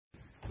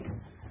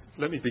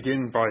Let me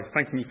begin by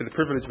thanking you for the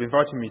privilege of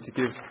inviting me to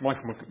give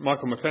Michael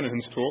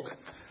McLenaghan's talk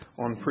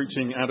on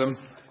preaching Adam.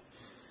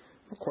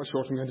 Not quite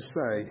sure what I'm going to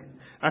say.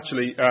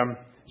 Actually,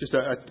 just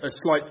a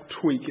slight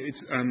tweak.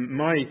 It's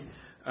my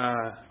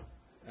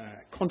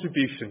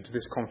contribution to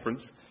this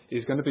conference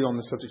is going to be on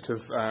the subject of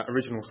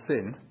original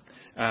sin,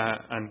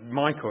 and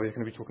Michael is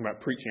going to be talking about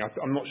preaching.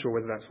 I'm not sure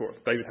whether that's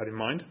what David had in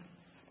mind,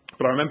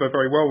 but I remember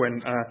very well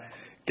when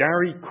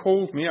Gary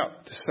called me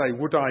up to say,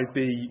 would I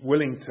be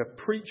willing to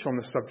preach on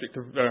the subject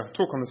of,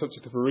 talk on the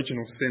subject of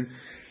original sin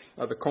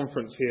at the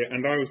conference here,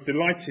 and I was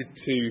delighted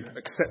to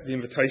accept the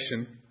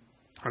invitation.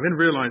 I then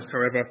realised,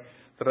 however,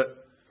 that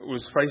I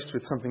was faced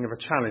with something of a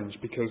challenge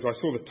because I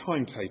saw the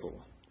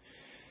timetable.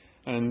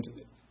 And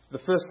the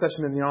first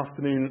session in the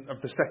afternoon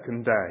of the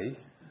second day,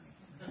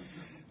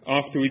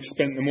 after we'd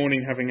spent the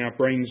morning having our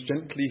brains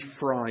gently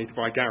fried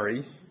by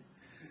Gary,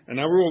 and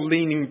now we're all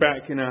leaning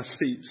back in our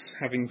seats,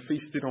 having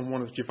feasted on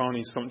one of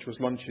Giovanni's sumptuous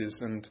lunches,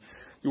 and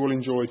you all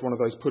enjoyed one of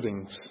those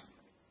puddings,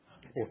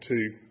 or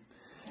two.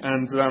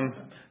 And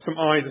some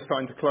eyes are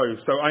starting to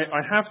close. So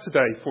I have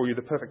today for you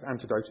the perfect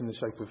antidote in the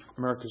shape of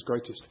America's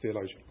greatest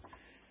theologian,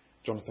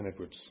 Jonathan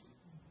Edwards,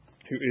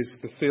 who is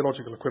the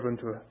theological equivalent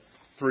of the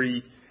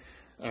 3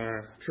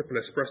 triple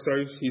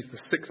espressos. He's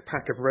the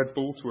 6-pack of Red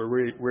Bull to a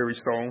weary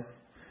soul.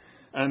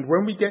 And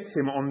when we get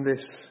him on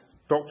this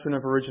doctrine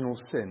of original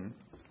sin,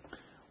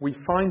 we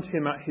find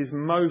him at his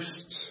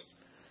most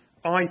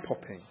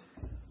eye-popping.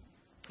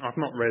 I've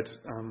not read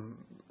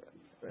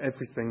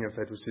everything of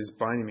Edwards'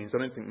 by any means. I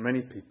don't think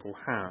many people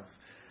have.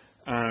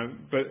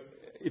 But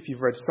if you've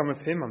read some of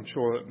him, I'm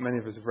sure that many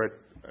of us have read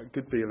a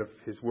good deal of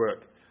his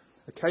work.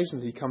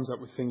 Occasionally he comes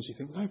up with things you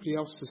think, nobody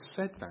else has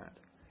said that.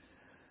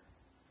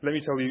 Let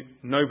me tell you,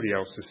 nobody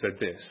else has said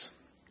this.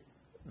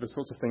 The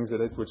sorts of things that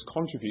Edwards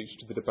contributes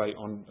to the debate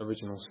on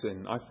original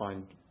sin, I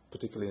find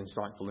particularly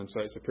insightful, and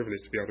so it's a privilege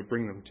to be able to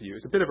bring them to you.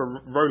 It's a bit of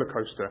a roller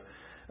coaster,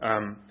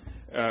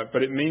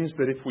 but it means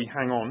that if we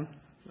hang on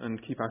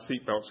and keep our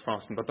seatbelts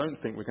fastened, I don't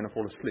think we're going to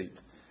fall asleep.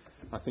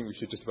 I think we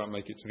should just about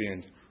make it to the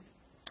end.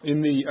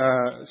 In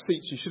the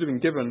seats, you should have been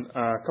given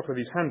a couple of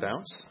these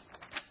handouts.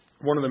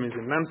 One of them is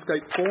in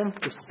landscape form,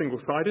 just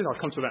single-sided.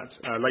 I'll come to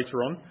that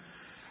later on.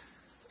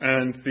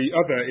 And the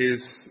other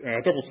is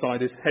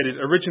double-sided, headed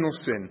Original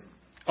Sin,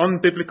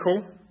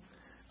 Unbiblical,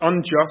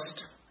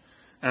 Unjust,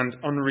 and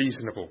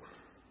Unreasonable.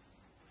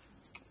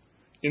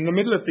 In the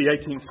middle of the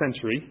 18th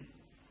century,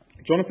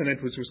 Jonathan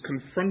Edwards was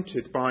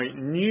confronted by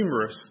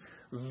numerous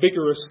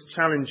vigorous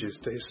challenges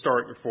to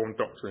historic Reformed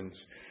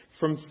doctrines,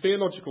 from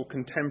theological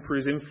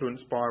contemporaries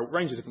influenced by a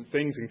range of different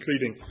things,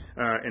 including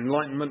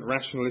Enlightenment,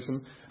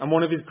 rationalism, and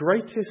one of his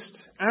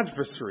greatest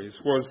adversaries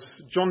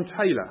was John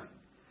Taylor.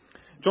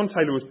 John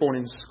Taylor was born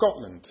in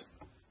Scotland,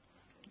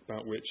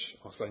 about which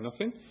I'll say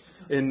nothing,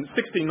 in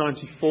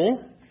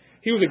 1694.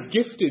 He was a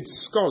gifted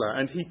scholar,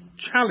 and he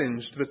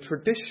challenged the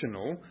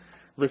traditional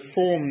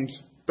Reformed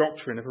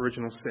doctrine of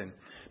original sin.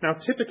 Now,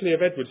 typically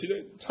of Edwards,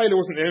 Taylor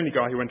wasn't the only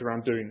guy who went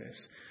around doing this,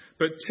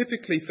 but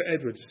typically for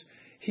Edwards,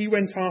 he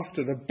went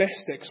after the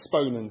best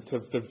exponent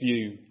of the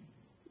view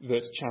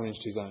that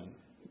challenged his own.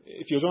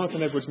 If you're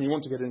Jonathan Edwards and you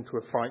want to get into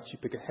a fight, you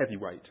pick a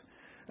heavyweight.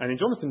 And in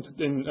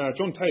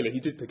John Taylor, he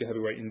did pick a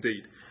heavyweight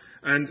indeed.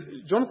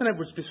 And Jonathan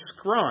Edwards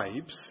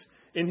describes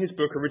in his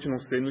book Original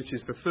Sin, which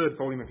is the 3rd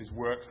volume of his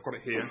works, I've got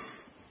it here,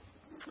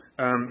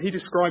 he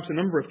describes a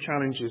number of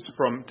challenges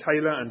from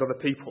Taylor and other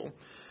people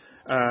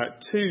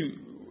to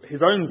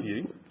his own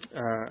view,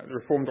 the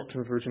Reformed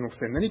doctrine of original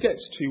sin. Then he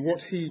gets to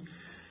what he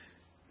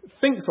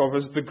thinks of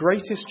as the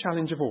greatest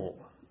challenge of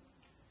all.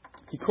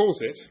 He calls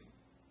it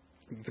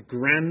the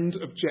grand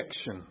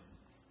objection.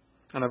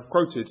 And I've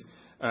quoted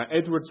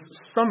Edwards'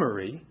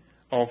 summary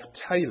of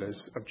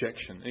Taylor's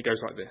objection. It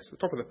goes like this, at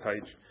the top of the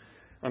page,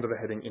 under the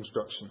heading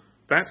Introduction.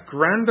 That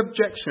grand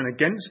objection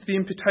against the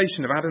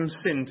imputation of Adam's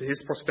sin to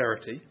his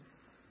posterity,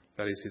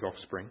 that is his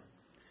offspring,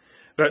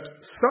 that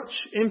such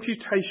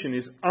imputation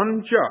is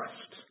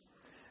unjust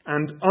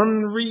and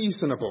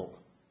unreasonable,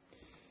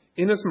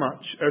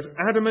 inasmuch as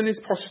Adam and his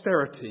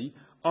posterity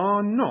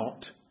are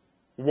not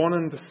one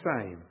and the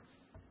same.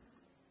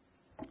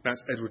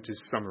 That's Edwards'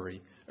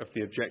 summary of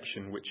the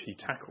objection which he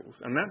tackles.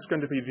 And that's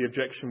going to be the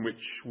objection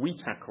which we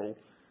tackle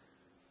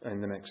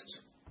in the next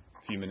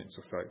few minutes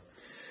or so.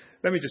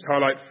 Let me just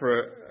highlight for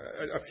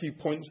a few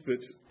points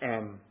that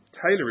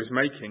Taylor is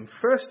making.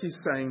 First, he's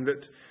saying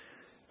that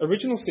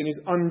original sin is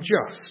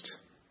unjust.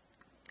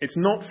 It's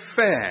not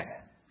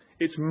fair.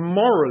 It's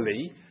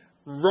morally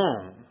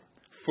wrong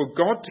for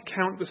God to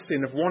count the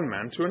sin of one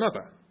man to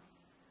another,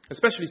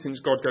 especially since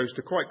God goes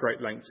to quite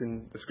great lengths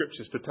in the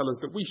Scriptures to tell us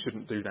that we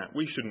shouldn't do that.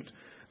 We shouldn't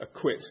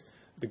acquit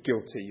the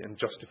guilty and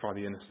justify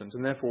the innocent,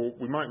 and therefore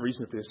we might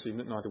reasonably assume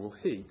that neither will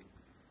he.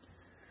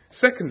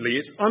 Secondly,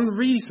 it's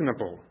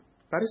unreasonable.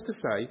 That is to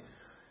say,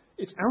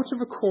 it's out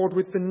of accord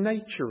with the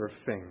nature of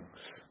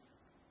things.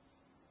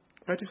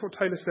 Notice what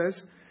Taylor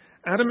says.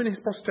 Adam and his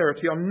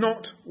posterity are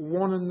not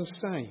one and the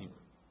same.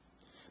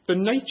 The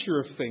nature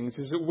of things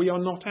is that we are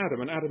not Adam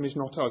and Adam is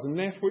not us, and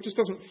therefore it just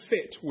doesn't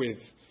fit with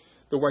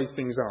the way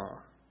things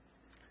are.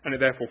 And it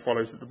therefore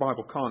follows that the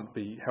Bible can't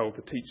be held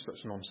to teach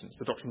such nonsense.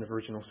 The doctrine of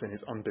original sin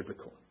is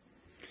unbiblical.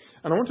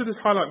 And I want to just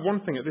highlight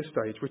one thing at this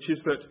stage, which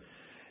is that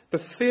the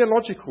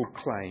theological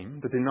claim,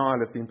 the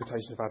denial of the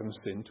imputation of Adam's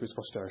sin to his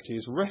posterity,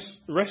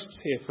 rests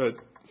here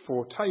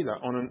for Taylor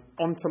on an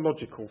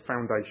ontological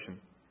foundation.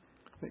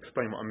 Let me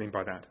explain what I mean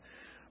by that.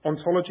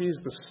 Ontology is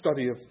the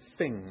study of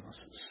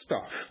things,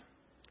 stuff.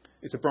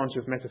 It's a branch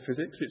of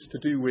metaphysics. It's to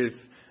do with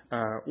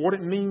what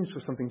it means for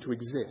something to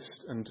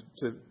exist and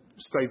to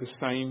stay the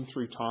same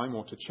through time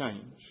or to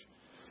change.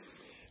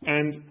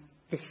 And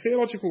the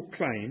theological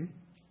claim,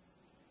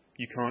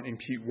 you can't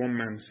impute one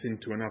man's sin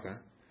to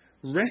another,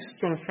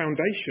 rests on a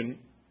foundation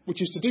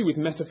which is to do with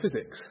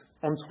metaphysics,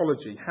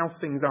 ontology, how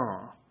things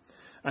are.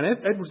 And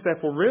Edwards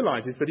therefore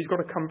realises that he's got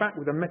to come back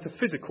with a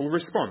metaphysical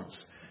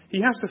response.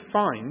 He has to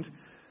find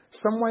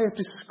some way of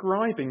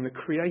describing the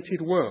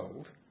created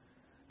world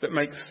that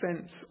makes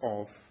sense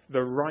of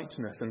the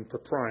rightness and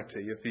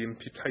propriety of the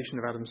imputation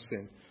of Adam's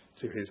sin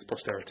to his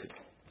posterity.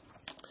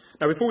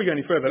 Now, before we go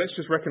any further, let's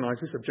just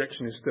recognise this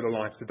objection is still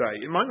alive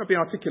today. It might not be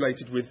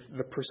articulated with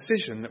the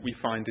precision that we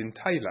find in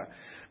Taylor,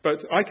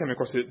 but I came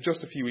across it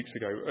just a few weeks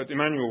ago. At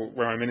Emmanuel,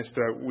 where I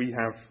minister, we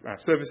have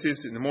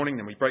services in the morning,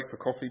 then we break for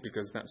coffee,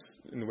 because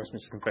that's in the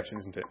Westminster Confession,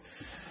 isn't it?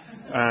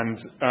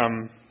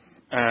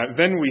 And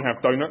then we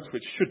have donuts,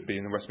 which should be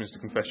in the Westminster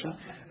Confession.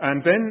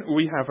 And then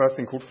we have a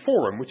thing called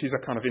Forum, which is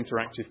a kind of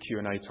interactive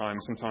Q&A time.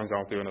 Sometimes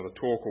I'll do another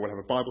talk, or we'll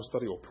have a Bible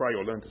study, or pray,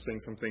 or learn to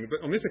sing something.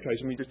 But on this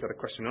occasion, we just had a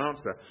question and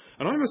answer.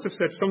 And I must have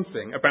said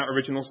something about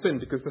original sin,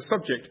 because the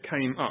subject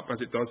came up,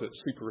 as it does at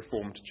super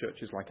reformed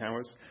churches like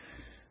ours.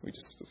 We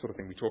just, the sort of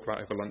thing we talk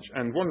about over lunch.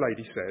 And one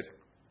lady said,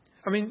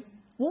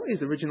 what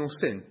is original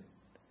sin?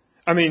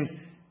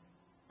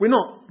 We're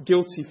not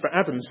guilty for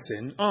Adam's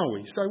sin, are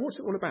we? So what's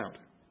it all about?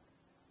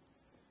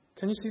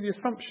 Can you see the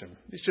assumption?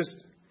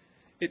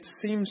 It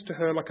seems to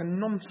her like a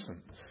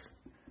nonsense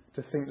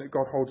to think that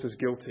God holds us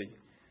guilty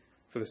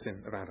for the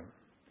sin of Adam.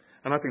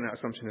 And I think that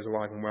assumption is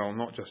alive and well,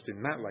 not just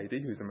in that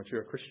lady, who's a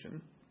mature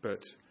Christian, but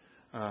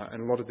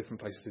in a lot of different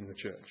places in the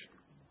church.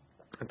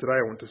 And today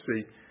I want to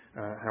see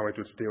how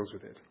Edwards deals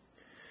with it.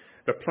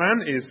 The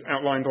plan is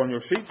outlined on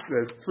your sheets.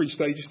 There's 3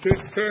 stages to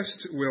it.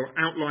 First, we'll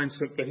outline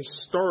the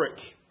historic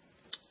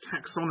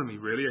taxonomy,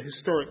 really,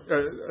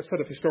 a set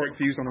of historic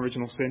views on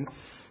original sin,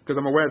 because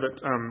I'm aware that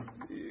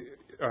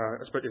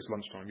it's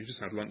lunchtime. You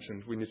just had lunch,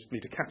 and we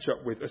need to catch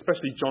up with,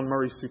 especially John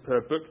Murray's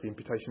superb book, The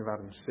Imputation of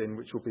Adam's Sin,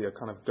 which will be a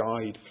kind of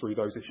guide through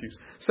those issues.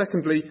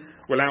 Secondly,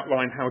 we'll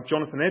outline how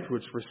Jonathan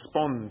Edwards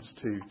responds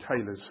to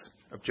Taylor's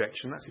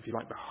objection. That's, if you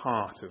like, the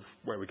heart of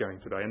where we're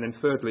going today. And then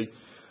thirdly,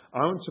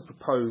 I want to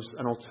propose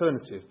an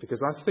alternative,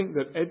 because I think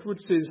that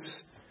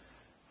Edwards's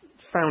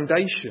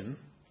foundation,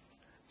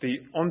 the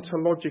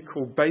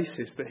ontological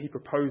basis that he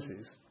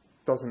proposes,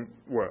 doesn't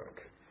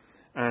work.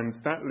 And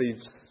that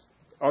leaves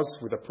us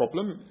with a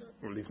problem,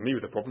 or leaves me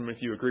with a problem.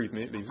 If you agree with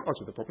me, it leaves us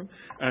with a problem.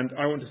 And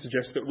I want to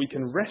suggest that we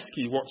can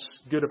rescue what's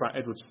good about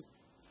Edwards'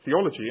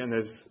 theology, and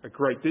there's a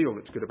great deal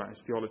that's good about his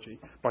theology,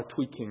 by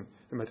tweaking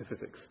the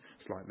metaphysics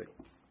slightly.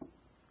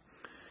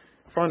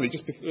 Finally,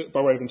 just by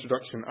way of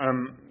introduction,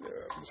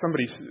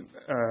 somebody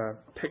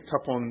picked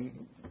up on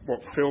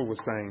what Phil was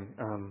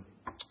saying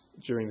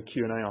during the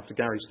Q&A after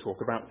Gary's talk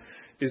about,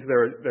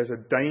 there's a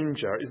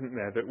danger, isn't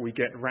there, that we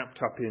get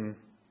wrapped up in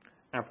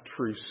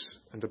abstruse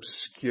and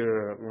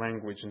obscure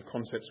language and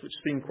concepts which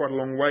seem quite a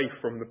long way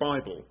from the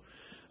Bible.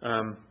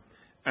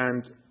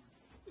 And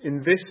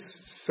in this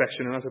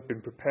session, and as I've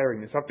been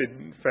preparing this, I've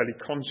been fairly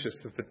conscious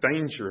of the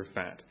danger of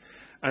that.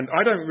 And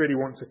I don't really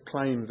want to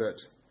claim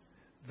that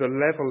the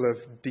level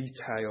of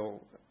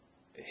detail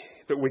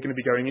that we're going to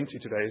be going into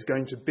today is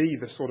going to be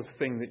the sort of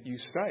thing that you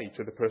say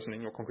to the person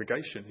in your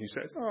congregation who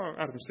says,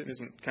 Adam's sin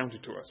isn't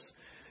counted to us,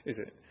 is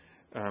it?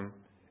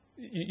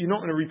 You're not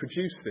going to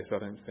reproduce this, I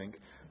don't think.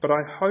 But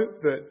I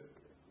hope that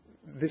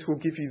this will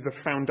give you the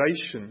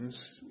foundations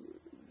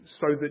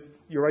so that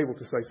you're able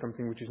to say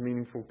something which is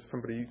meaningful to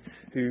somebody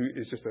who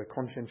is just a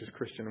conscientious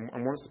Christian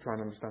and wants to try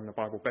and understand the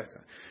Bible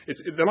better.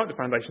 They're like the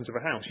foundations of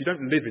a house. You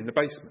don't live in the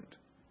basement,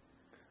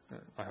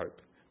 I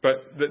hope.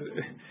 But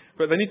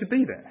they need to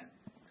be there.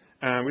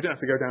 We don't have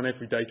to go down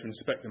every day to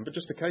inspect them, but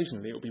just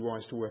occasionally it will be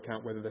wise to work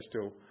out whether they're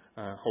still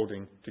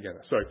holding together.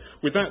 So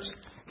with that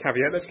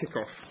caveat, let's kick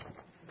off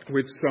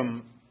with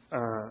some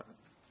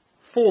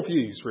 4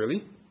 views,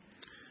 really.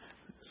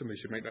 Somebody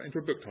should make that into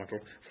a book title.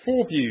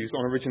 4 views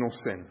on original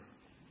sin.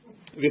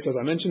 This, as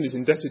I mentioned, is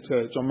indebted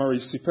to John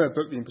Murray's superb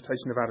book, The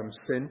Imputation of Adam's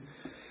Sin.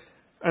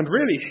 And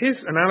really,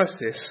 his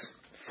analysis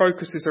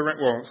focuses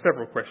around,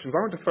 several questions.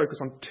 I want to focus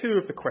on 2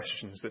 of the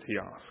questions that he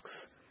asks.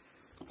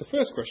 The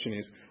first question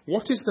is,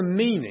 what is the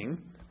meaning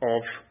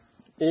of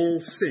all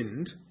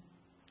sinned,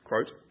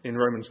 quote, in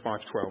Romans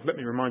 5:12? Let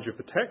me remind you of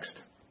the text.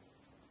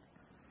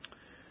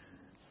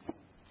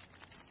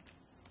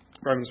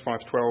 Romans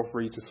 5:12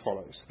 reads as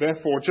follows.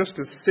 Therefore, just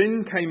as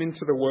sin came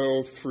into the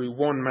world through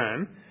one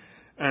man,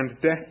 and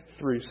death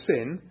through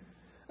sin,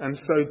 and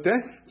so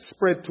death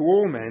spread to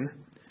all men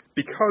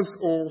because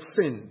all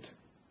sinned.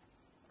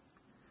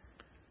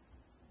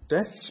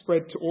 Death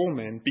spread to all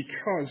men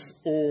because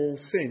all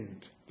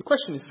sinned. The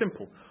question is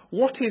simple.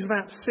 What is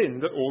that sin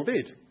that all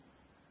did?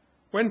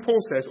 When Paul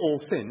says all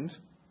sinned,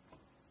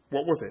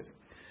 what was it?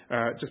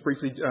 Just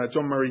briefly,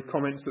 John Murray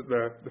comments that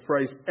the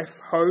phrase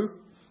 "epho"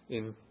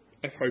 in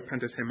 "epho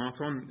pantes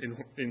hematon,"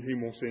 in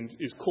whom all sinned,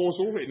 is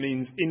causal. It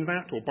means in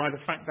that, or by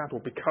the fact that, or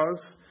because.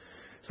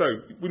 So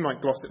we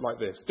might gloss it like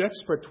this: death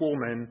spread to all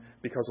men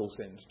because all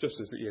sinned, just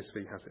as the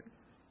ESV has it.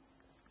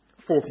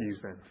 4 views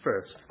then.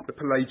 First, the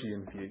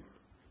Pelagian view.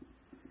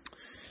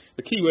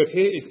 The key word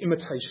here is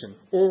imitation.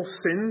 All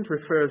sinned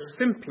refers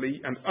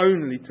simply and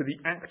only to the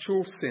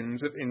actual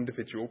sins of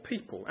individual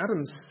people.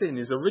 Adam's sin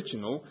is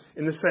original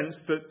in the sense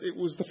that it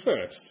was the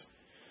first,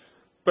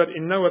 but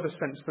in no other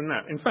sense than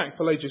that. In fact,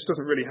 Pelagius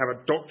doesn't really have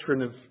a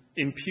doctrine of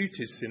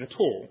imputed sin at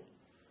all.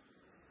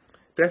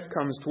 Death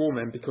comes to all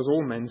men because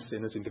all men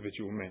sin as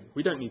individual men.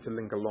 We don't need to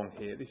linger long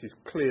here. This is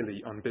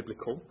clearly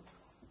unbiblical.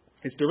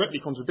 It's directly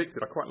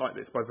contradicted, I quite like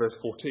this, by verse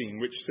 14,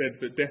 which said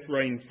that death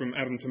reigned from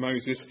Adam to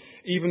Moses,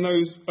 even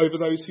over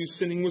those whose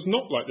sinning was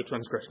not like the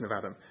transgression of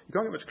Adam. You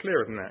can't get much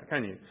clearer than that,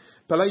 can you?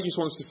 Pelagius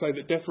wants to say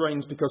that death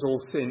reigns because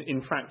all sin, in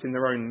fact, in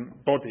their own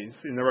bodies,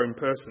 in their own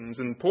persons.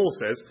 And Paul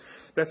says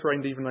death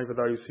reigned even over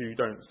those who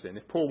don't sin.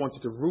 If Paul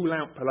wanted to rule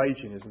out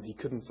Pelagianism, he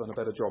couldn't have done a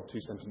better job 2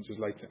 sentences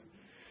later.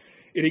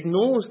 It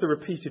ignores the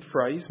repeated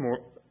phrase,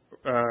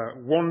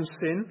 one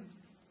sin,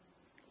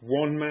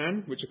 one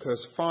man, which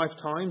occurs 5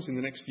 times in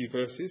the next few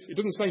verses. It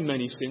doesn't say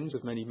many sins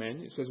of many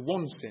men. It says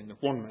one sin of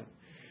one man.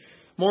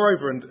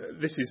 Moreover, and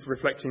this is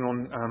reflecting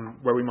on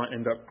where we might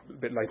end up a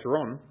bit later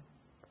on,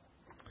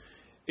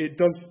 it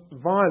does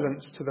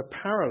violence to the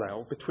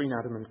parallel between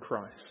Adam and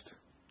Christ.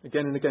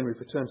 Again and again we've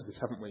returned to this,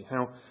 haven't we?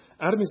 How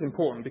Adam is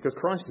important because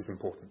Christ is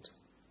important.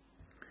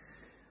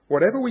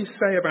 Whatever we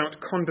say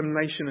about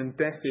condemnation and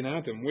death in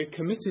Adam, we're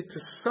committed to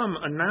some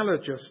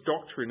analogous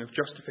doctrine of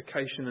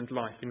justification and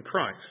life in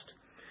Christ.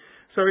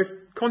 So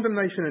if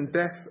condemnation and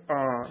death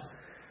are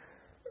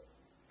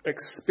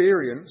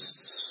experienced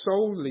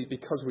solely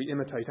because we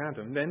imitate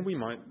Adam, then we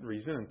might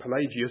reason, and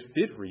Pelagius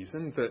did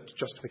reason, that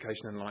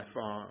justification and life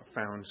are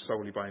found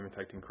solely by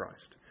imitating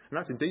Christ. And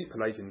that's indeed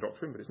Pelagian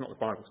doctrine, but it's not the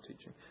Bible's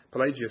teaching.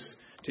 Pelagius'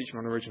 teaching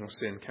on original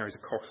sin carries a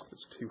cost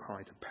that's too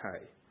high to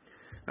pay.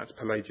 That's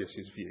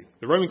Pelagius' view.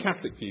 The Roman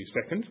Catholic view,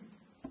 second.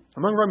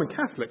 Among Roman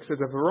Catholics,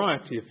 there's a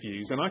variety of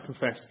views, and I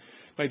confess,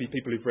 maybe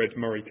people who've read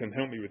Murray can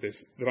help me with this,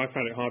 that I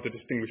found it hard to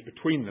distinguish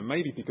between them,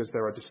 maybe because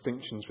there are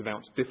distinctions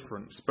without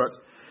difference. But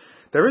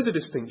there is a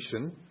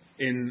distinction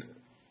in,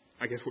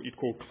 I guess, what you'd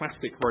call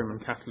classic Roman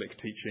Catholic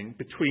teaching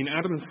between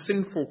Adam's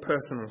sinful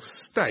personal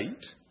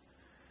state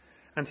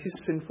and his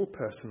sinful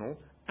personal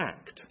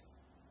act.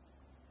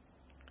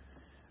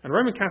 And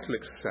Roman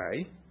Catholics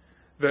say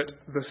that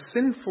the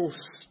sinful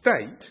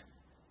state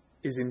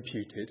is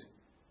imputed,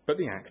 but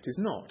the act is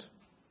not.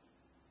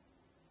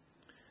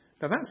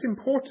 Now that's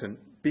important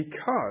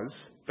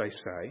because, they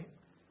say,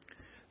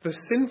 the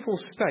sinful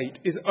state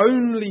is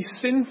only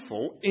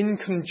sinful in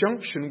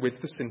conjunction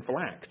with the sinful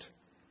act.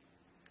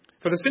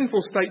 For the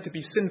sinful state to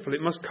be sinful,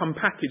 it must come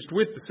packaged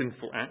with the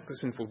sinful act, the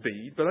sinful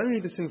deed, but only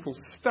the sinful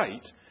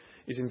state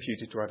is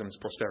imputed to Adam's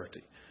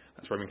posterity.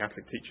 That's Roman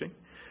Catholic teaching.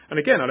 And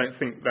again, I don't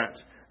think that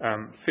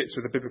fits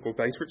with the biblical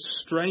data. It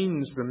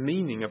strains the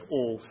meaning of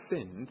all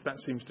sinned. That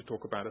seems to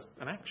talk about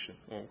an action,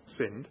 all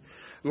sinned.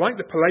 Like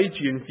the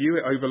Pelagian view,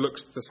 it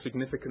overlooks the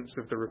significance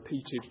of the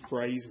repeated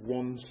phrase,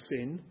 one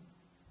sin,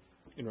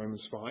 in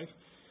Romans 5,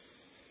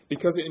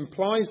 because it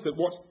implies that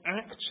what's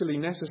actually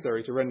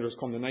necessary to render us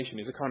condemnation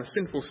is a kind of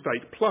sinful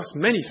state plus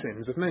many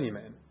sins of many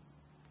men.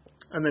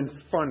 And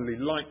then finally,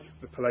 like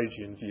the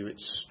Pelagian view, it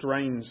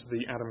strains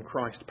the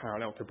Adam-Christ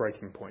parallel to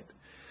breaking point.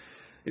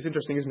 It's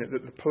interesting, isn't it,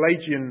 that the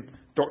Pelagian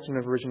doctrine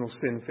of original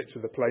sin fits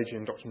with the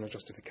Pelagian doctrine of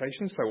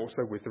justification, so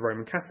also with the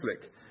Roman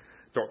Catholic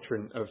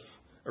doctrine of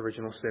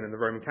original sin and the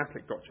Roman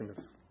Catholic doctrine of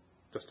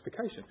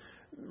justification.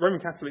 Roman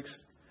Catholics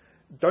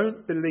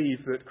don't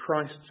believe that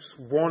Christ's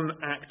one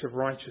act of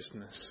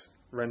righteousness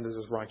renders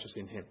us righteous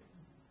in him,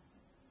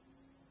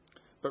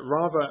 but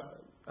rather,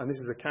 and this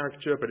is a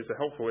caricature, but it's a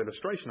helpful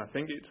illustration, I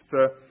think,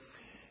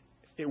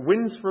 it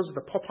wins for us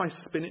the Popeye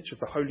spinach of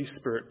the Holy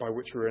Spirit by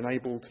which we're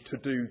enabled to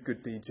do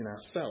good deeds in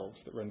ourselves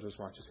that render us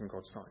righteous in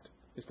God's sight.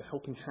 It's the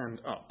helping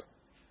hand up,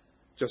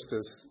 just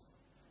as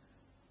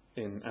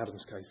in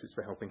Adam's case it's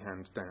the helping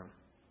hand down.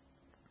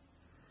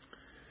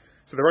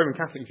 So the Roman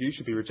Catholic view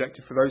should be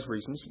rejected for those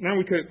reasons. Now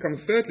we could come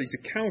thirdly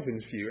to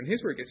Calvin's view, and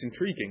here's where it gets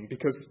intriguing,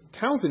 because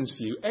Calvin's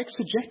view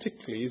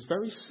exegetically is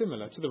very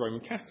similar to the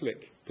Roman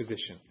Catholic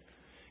position.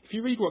 If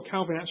you read what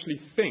Calvin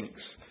actually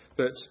thinks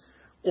that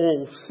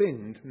all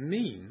sinned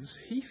means,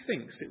 he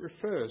thinks it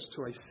refers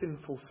to a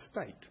sinful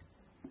state.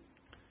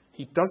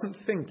 He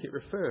doesn't think it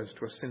refers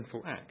to a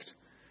sinful act.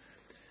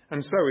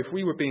 And so if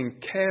we were being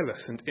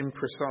careless and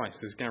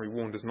imprecise, as Gary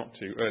warned us not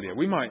to earlier,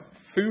 we might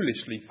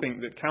foolishly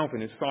think that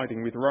Calvin is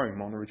siding with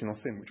Rome on original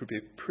sin, which would be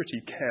a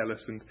pretty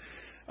careless and,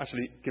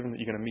 actually, given that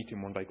you're going to meet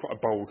him one day, quite a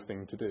bold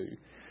thing to do.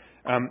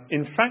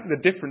 In fact,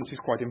 the difference is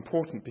quite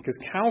important because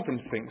Calvin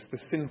thinks the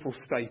sinful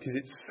state is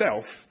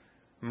itself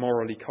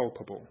morally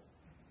culpable.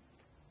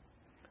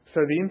 So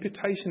the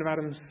imputation of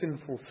Adam's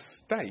sinful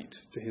state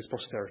to his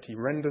posterity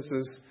renders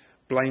us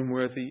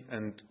blameworthy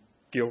and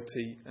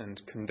guilty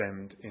and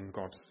condemned in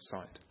God's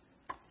sight.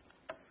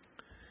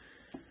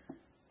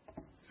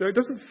 So it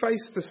doesn't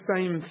face the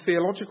same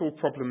theological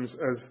problems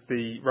as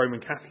the Roman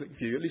Catholic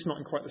view, at least not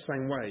in quite the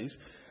same ways.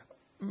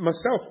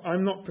 Myself,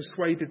 I'm not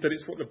persuaded that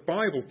it's what the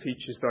Bible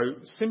teaches, though,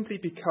 simply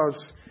because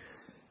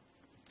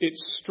it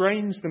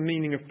strains the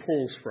meaning of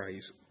Paul's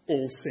phrase,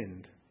 all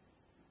sinned.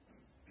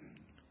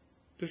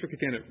 Just look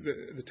again at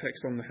the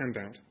text on the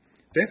handout.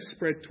 Death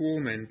spread to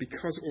all men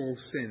because all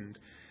sinned.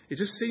 It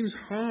just seems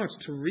hard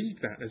to read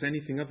that as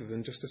anything other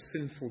than just a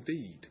sinful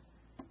deed.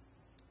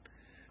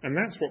 And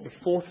that's what the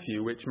fourth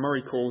view, which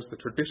Murray calls the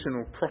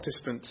traditional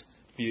Protestant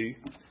view,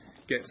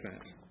 gets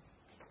at.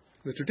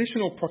 The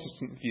traditional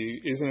Protestant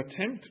view is an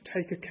attempt to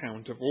take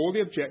account of all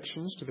the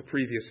objections to the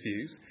previous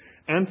views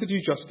and to do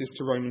justice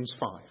to Romans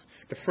 5.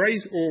 The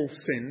phrase all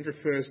sinned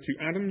refers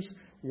to Adam's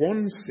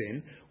one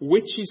sin,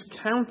 which is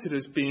counted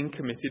as being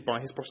committed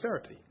by his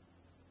posterity.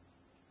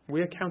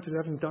 We are counted as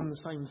having done the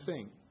same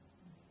thing.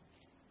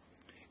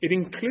 It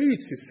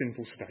includes his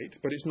sinful state,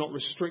 but it's not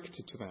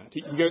restricted to that.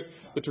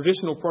 The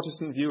traditional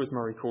Protestant view, as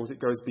Murray calls it,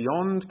 goes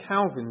beyond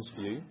Calvin's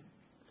view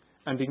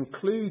and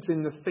includes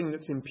in the thing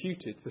that's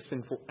imputed the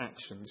sinful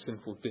action, the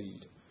sinful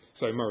deed.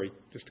 So Murray,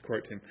 just to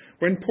quote him,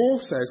 when Paul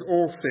says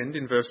all sinned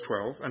in verse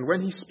 12, and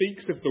when he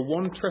speaks of the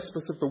one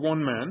trespass of the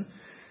one man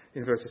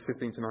in verses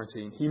 15 to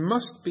 19, he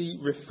must be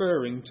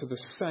referring to the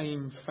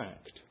same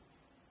fact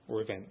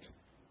or event.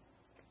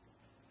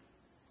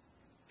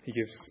 He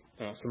gives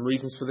some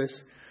reasons for this.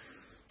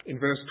 In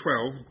verse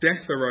 12,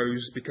 death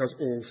arose because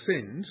all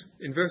sinned.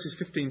 In verses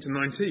 15 to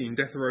 19,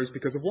 death arose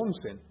because of one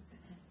sin.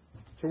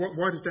 So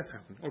why does death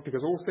happen? Oh,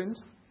 because all sinned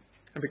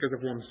and because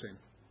of one sin.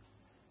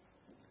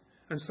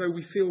 And so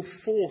we feel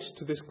forced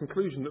to this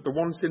conclusion that the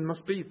one sin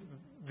must be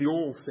the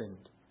all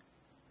sinned.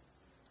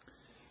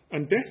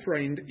 And death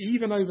reigned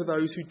even over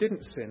those who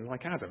didn't sin,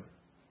 like Adam.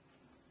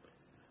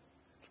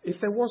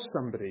 If there was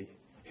somebody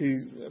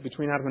who,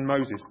 between Adam and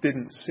Moses,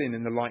 didn't sin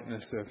in the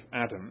likeness of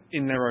Adam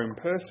in their own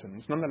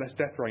persons, nonetheless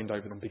death reigned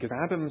over them because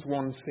Adam's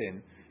one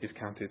sin is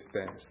counted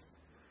theirs.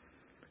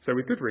 So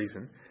with good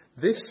reason,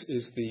 this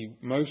is the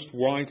most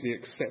widely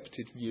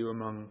accepted view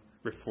among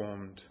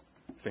Reformed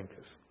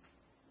thinkers.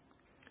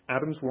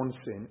 Adam's one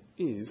sin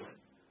is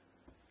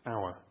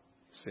our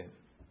sin.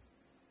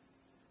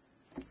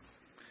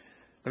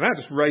 And that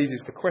just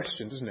raises the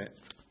question, doesn't it,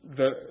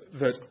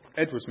 that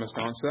Edwards must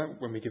answer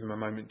when we give him a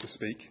moment to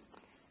speak.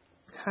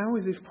 How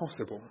is this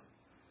possible?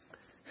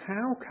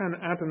 How can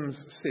Adam's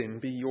sin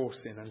be your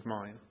sin and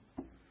mine?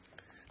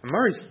 And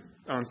Murray's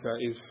answer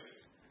is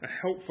a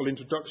helpful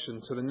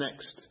introduction to the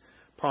next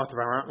part of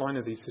our outline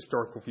of these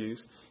historical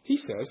views. He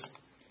says,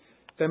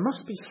 there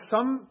must be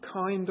some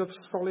kind of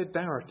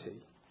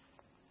solidarity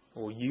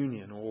or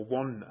union or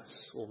oneness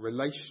or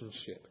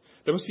relationship.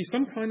 There must be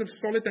some kind of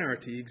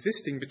solidarity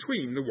existing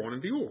between the one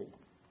and the all,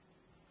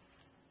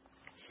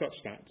 such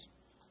that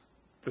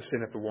the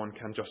sin of the one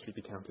can justly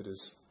be counted as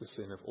the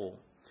sin of all.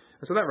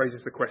 And so that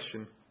raises the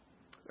question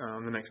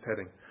on the next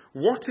heading.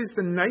 What is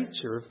the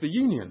nature of the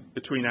union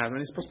between Adam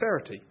and his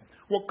posterity?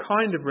 What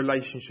kind of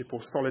relationship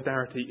or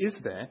solidarity is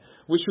there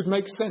which would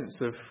make sense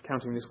of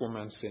counting this one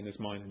man's sin as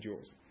mine and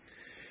yours?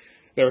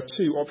 There are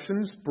two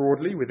options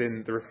broadly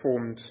within the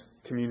Reformed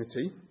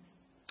community,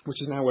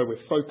 which is now where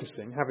we're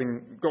focusing.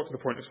 Having got to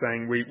the point of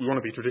saying we want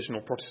to be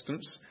traditional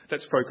Protestants,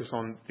 let's focus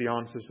on the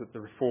answers that the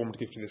Reformed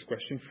give to this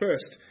question.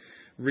 First,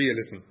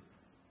 realism.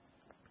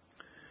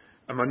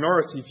 A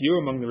minority view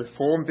among the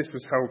Reformed. This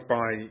was held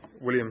by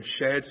William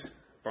Shedd,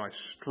 by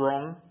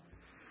Strong.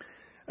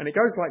 And it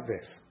goes like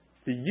this.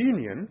 The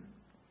union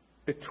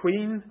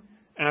between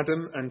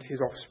Adam and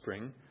his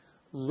offspring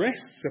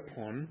rests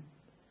upon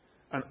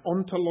an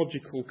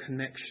ontological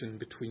connection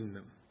between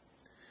them.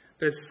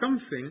 There's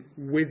something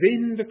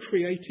within the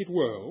created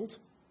world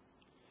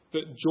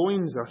that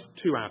joins us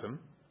to Adam.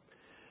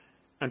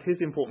 And here's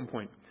the important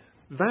point.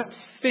 That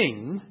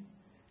thing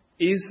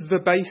is the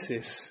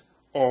basis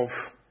of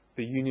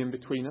the union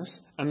between us,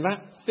 and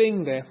that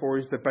thing, therefore,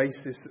 is the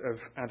basis of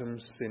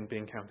Adam's sin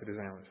being counted as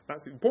ours.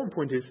 That's the important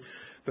point, is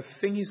the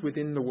thing is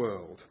within the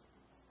world.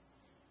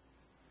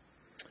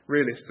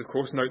 Realists, of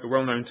course, note the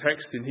well-known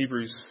text in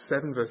Hebrews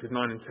 7, verses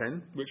 9 and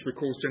 10, which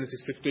recalls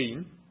Genesis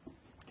 15.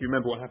 You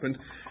remember what happened?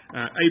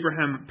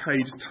 Abraham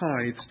paid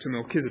tithes to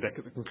Melchizedek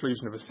at the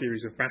conclusion of a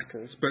series of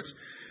battles, but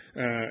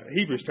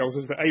Hebrews tells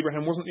us that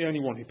Abraham wasn't the only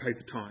one who paid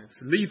the tithes.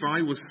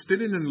 Levi was still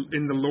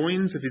in the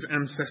loins of his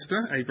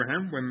ancestor,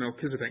 Abraham, when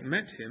Melchizedek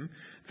met him.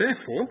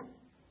 Therefore,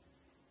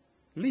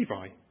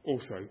 Levi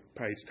also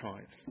paid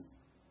tithes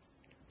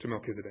to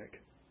Melchizedek.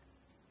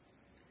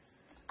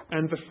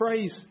 And the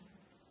phrase,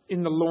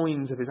 in the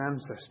loins of his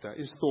ancestor,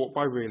 is thought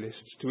by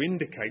realists to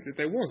indicate that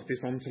there was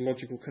this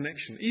ontological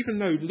connection. Even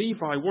though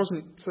Levi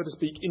wasn't, so to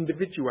speak,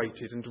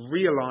 individuated and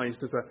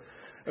realised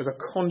as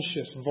a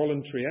conscious,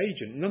 voluntary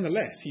agent,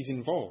 nonetheless he's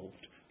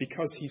involved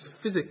because he's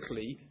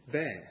physically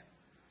there.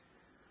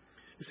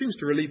 It seems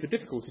to relieve the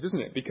difficulty, doesn't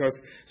it? Because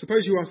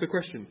suppose you ask the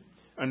question,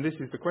 And this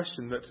is the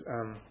question that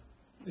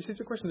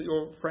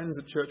your friends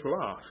at church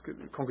will ask,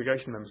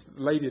 congregation members.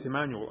 Lady at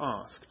Emmanuel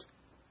asked,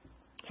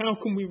 how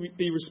can we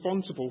be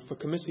responsible for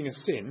committing a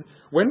sin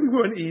when we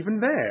weren't even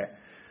there?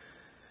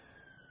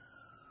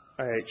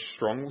 A.H.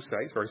 Strong will say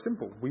it's very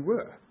simple. We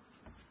were.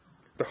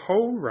 The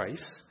whole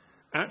race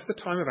at the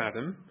time of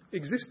Adam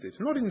existed,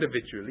 not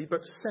individually,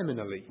 but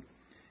seminally,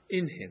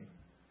 in him.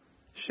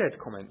 Shedd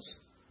comments,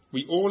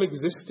 we all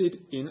existed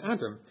in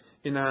Adam,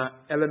 in our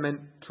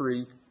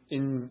elementary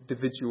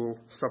individual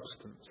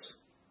substance.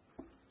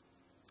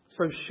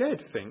 So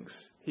Shedd thinks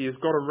he has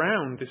got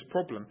around this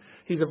problem.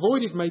 He's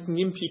avoided making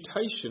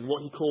imputation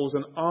what he calls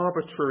an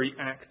arbitrary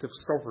act of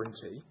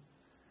sovereignty.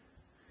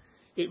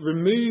 It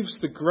removes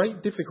the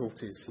great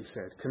difficulties, he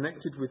said,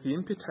 connected with the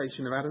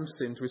imputation of Adam's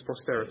sin to his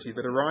posterity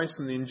that arise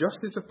from the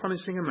injustice of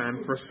punishing a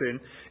man for a sin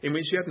in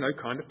which he had no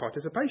kind of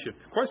participation.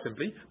 Quite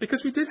simply,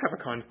 because we did have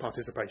a kind of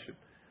participation.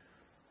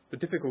 The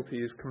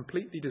difficulty is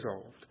completely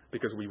dissolved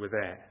because we were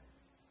there.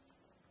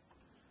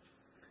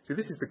 See,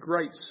 this is the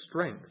great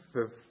strength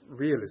of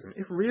realism.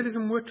 If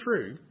realism were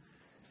true,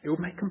 it would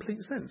make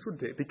complete sense,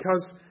 wouldn't it?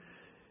 Because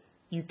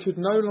you could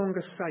no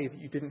longer say that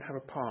you didn't have a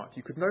part.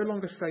 You could no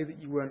longer say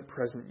that you weren't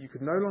present. You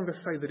could no longer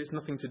say that it's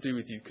nothing to do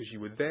with you because you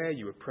were there,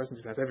 you were present,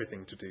 it has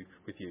everything to do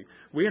with you.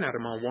 We and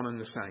Adam are one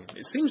and the same.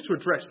 It seems to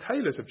address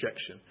Taylor's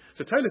objection.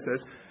 So Taylor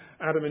says,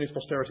 Adam and his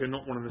posterity are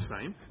not one and the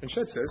same. And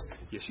Shedd says,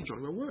 yes, you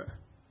jolly well were.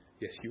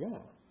 Yes, you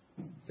are.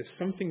 There's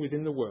something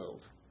within the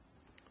world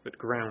that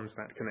grounds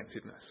that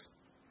connectedness.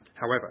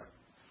 However,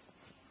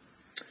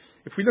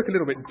 if we look a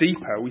little bit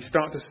deeper, we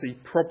start to see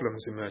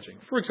problems emerging.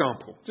 For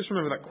example, just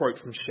remember that quote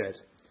from Shedd.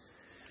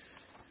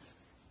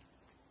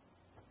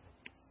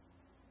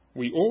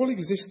 We all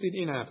existed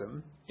in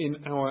Adam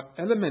in our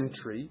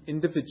elementary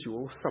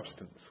individual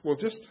substance. Well,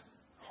 just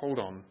hold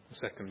on a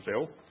second,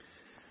 Bill.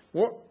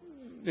 What?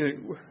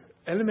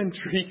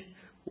 Elementary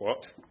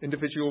what?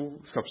 Individual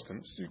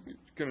substance? You're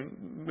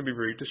going to be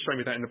rude. Just show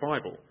me that in the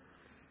Bible.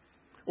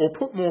 Or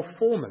put more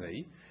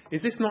formally,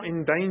 is this not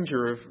in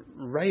danger of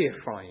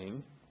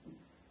reifying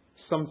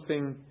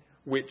something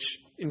which,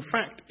 in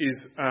fact, is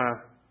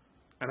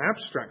an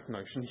abstract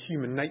notion,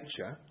 human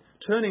nature,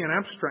 turning an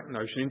abstract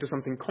notion into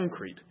something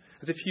concrete,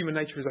 as if human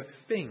nature is a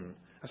thing,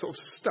 a sort of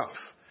stuff,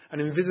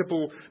 an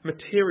invisible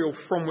material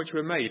from which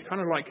we're made,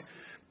 kind of like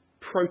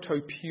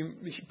proto-human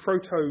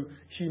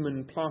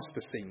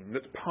plasticine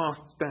that's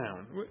passed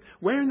down.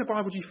 Where in the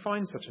Bible do you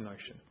find such a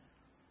notion?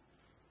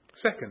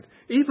 Second,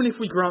 even if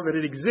we grant that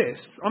it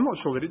exists, I'm not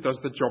sure that it does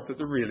the job that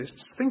the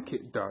realists think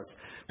it does.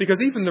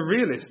 Because even the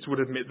realists would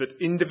admit that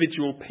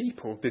individual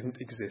people didn't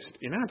exist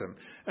in Adam.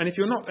 And if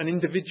you're not an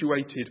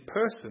individuated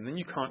person, then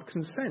you can't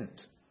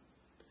consent.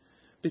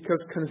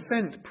 Because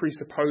consent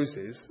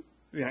presupposes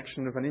the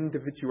action of an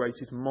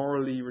individuated,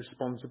 morally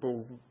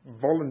responsible,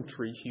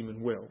 voluntary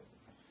human will.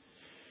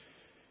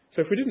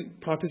 So if we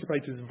didn't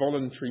participate as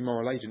voluntary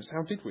moral agents,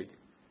 how did we?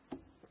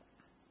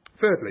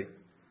 Thirdly,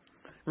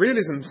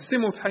 realism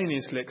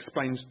simultaneously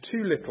explains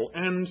too little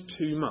and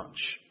too much.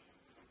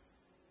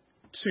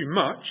 Too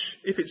much,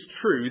 if it's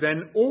true,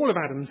 then all of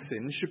Adam's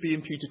sins should be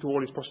imputed to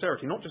all his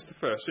posterity, not just the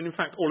first, and in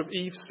fact all of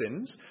Eve's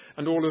sins,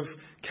 and all of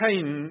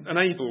Cain and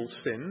Abel's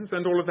sins,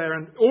 and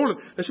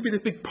there should be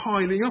this big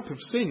piling up of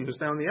sins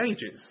down the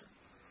ages.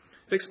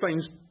 It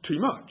explains too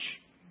much.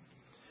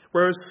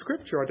 Whereas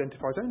Scripture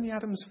identifies only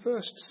Adam's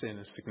first sin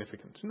as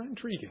significant. Isn't that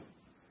intriguing?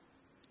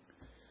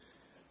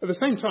 At the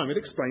same time, it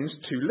explains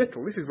too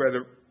little. This is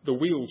where the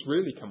wheels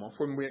really come off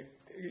when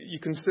you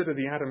consider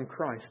the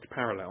Adam-Christ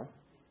parallel.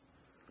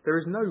 There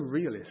is no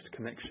realist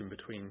connection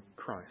between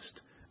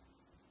Christ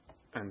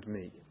and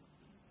me.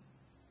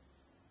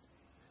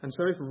 And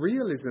so if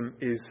realism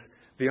is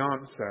the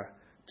answer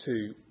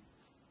to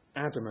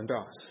Adam and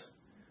us,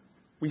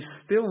 we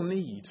still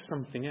need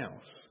something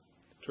else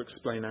to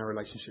explain our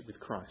relationship with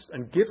Christ.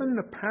 And given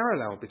the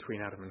parallel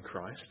between Adam and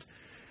Christ,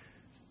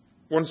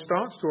 one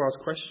starts to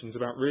ask questions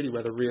about really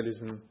whether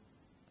realism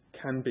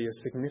can be a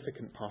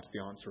significant part of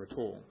the answer at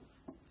all.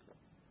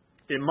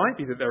 It might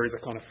be that there is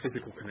a kind of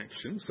physical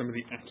connection. Some of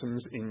the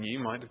atoms in you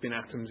might have been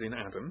atoms in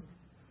Adam.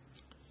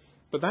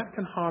 But that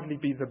can hardly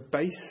be the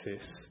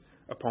basis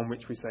upon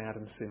which we say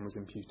Adam's sin was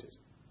imputed.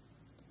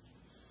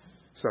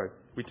 So,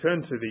 we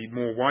turn to the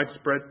more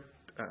widespread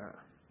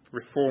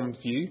Reformed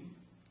view,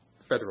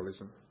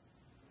 federalism.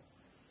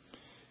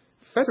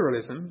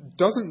 Federalism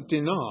doesn't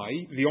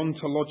deny the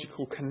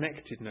ontological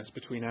connectedness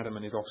between Adam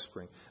and his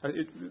offspring.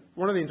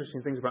 One of the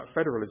interesting things about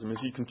federalism is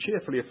you can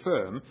cheerfully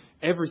affirm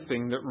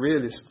everything that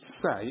realists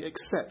say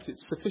except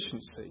its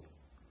sufficiency.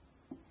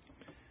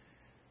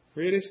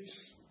 Realists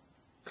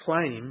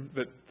claim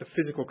that the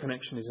physical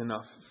connection is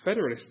enough.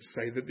 Federalists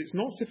say that it's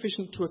not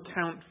sufficient to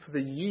account for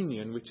the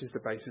union which is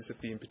the basis of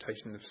the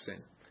imputation of sin.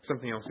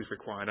 Something else is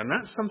required. And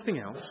that something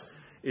else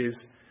is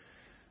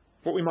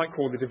what we might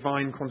call the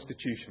divine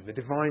constitution, the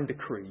divine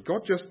decree.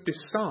 God just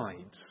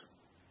decides.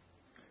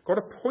 God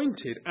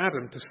appointed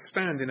Adam to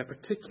stand in a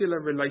particular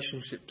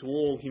relationship to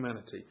all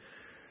humanity.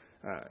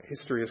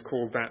 History has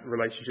called that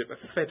relationship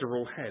a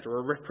federal head or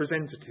a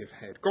representative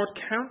head. God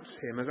counts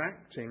him as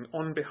acting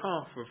on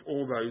behalf of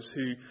all those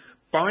who,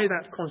 by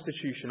that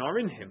constitution, are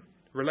in him,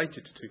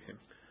 related to him,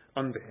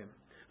 under him.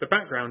 The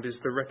background is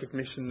the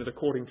recognition that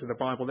according to the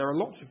Bible there are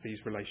lots of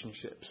these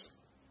relationships.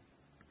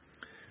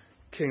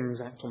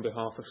 Kings act on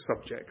behalf of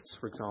subjects,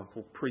 for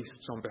example,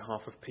 priests on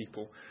behalf of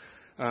people.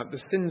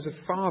 The sins of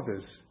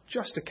fathers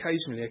just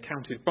occasionally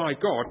accounted by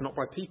God, not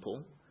by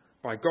people,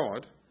 by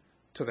God,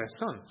 to their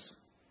sons.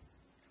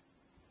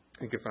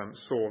 Think of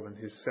Saul and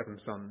his 7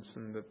 sons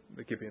and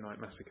the Gibeonite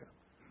massacre.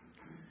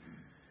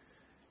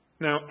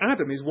 Now,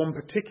 Adam is one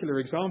particular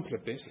example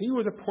of this. He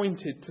was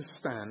appointed to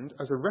stand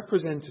as a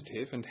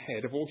representative and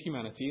head of all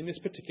humanity in this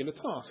particular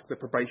task, the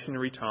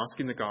probationary task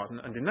in the garden,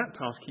 and in that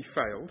task he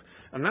failed,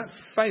 and that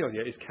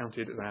failure is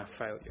counted as our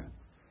failure.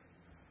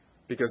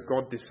 Because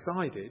God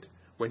decided,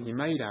 when he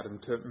made Adam,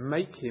 to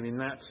make him in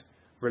that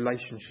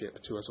relationship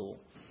to us all.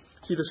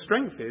 See, the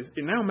strength is,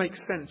 it now makes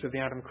sense of the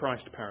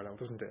Adam-Christ parallel,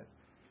 doesn't it?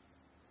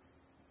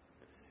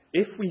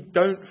 If we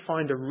don't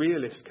find a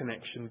realist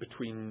connection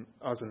between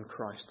us and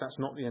Christ, that's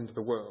not the end of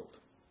the world.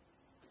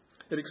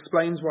 It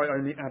explains why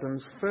only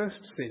Adam's first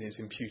sin is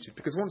imputed,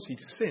 because once he'd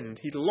sinned,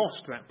 he'd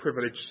lost that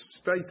privileged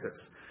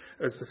status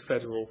as the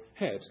federal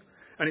head.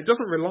 And it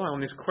doesn't rely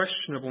on this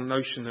questionable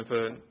notion of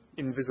an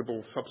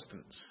invisible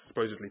substance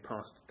supposedly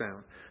passed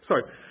down. So,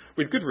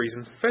 with good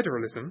reason,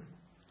 federalism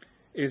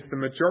is the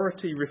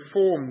majority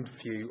reformed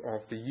view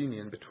of the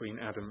union between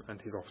Adam and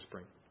his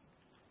offspring.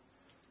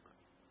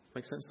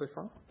 Make sense so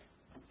far?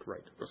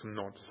 Great, got some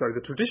nods. So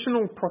the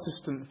traditional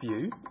Protestant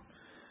view,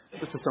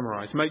 just to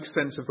summarise, makes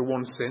sense of the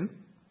one sin.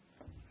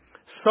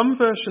 Some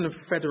version of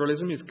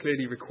federalism is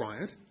clearly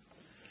required.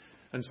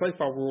 And so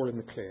far we're all in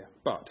the clear.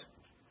 But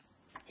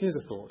here's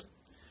a thought.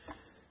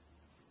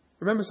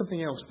 Remember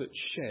something else that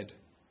Shed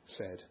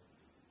said.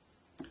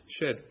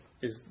 Shed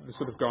is the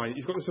sort of guy,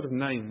 he's got the sort of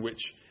name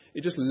which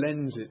it just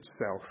lends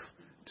itself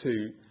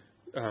to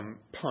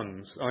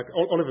puns. Like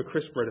Oliver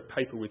Crisp wrote a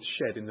paper with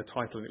shed in the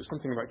title, and it was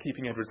something about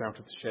keeping Edwards out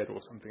of the shed or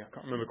something. I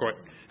can't remember quite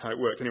how it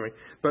worked anyway.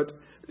 But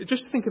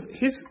just think of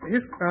his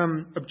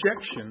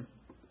objection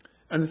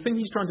and the thing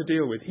he's trying to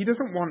deal with. He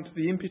doesn't want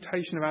the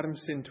imputation of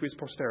Adam's sin to his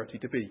posterity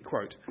to be,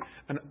 quote,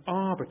 an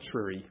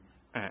arbitrary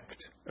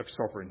act of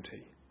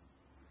sovereignty.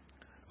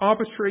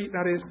 Arbitrary,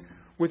 that is,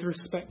 with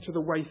respect to the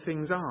way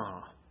things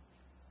are.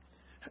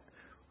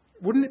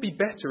 Wouldn't it be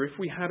better if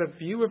we had a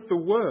view of the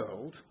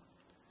world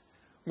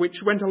which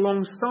went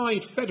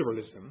alongside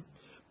federalism,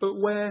 but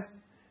where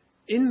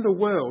in the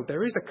world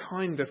there is a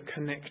kind of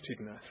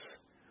connectedness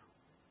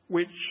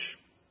which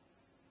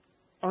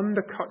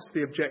undercuts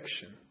the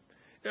objection?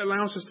 It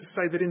allows us to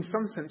say that in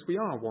some sense we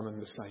are one and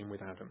the same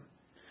with Adam.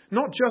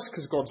 Not just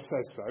because God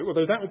says so,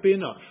 although that would be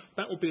enough,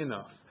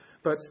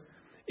 but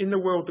in the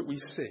world that we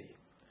see.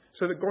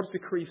 So that God's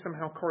decree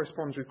somehow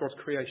corresponds with God's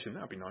creation.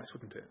 That would be nice,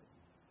 wouldn't it?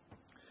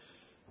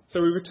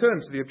 So we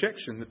return to the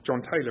objection that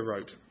John Taylor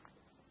wrote,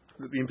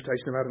 that the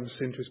imputation of Adam's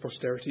sin to his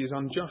posterity is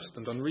unjust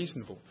and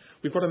unreasonable.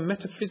 We've got a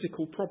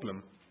metaphysical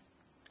problem.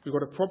 We've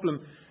got a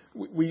problem.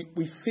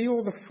 We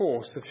feel the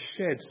force of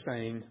Shed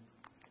saying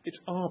it's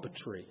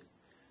arbitrary.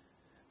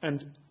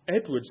 And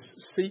Edwards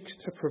seeks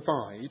to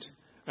provide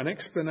an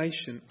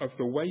explanation of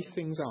the way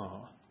things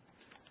are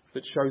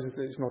that shows us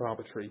that it's not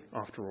arbitrary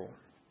after all.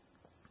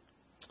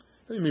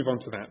 Let me move on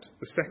to that,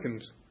 the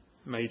second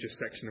major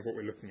section of what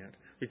we're looking at.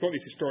 We've got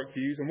these historic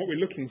views, and what we're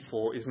looking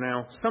for is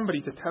now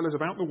somebody to tell us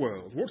about the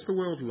world. What's the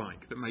world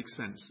like that makes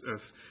sense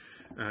of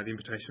the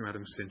imputation of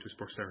Adam's sin to his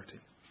posterity?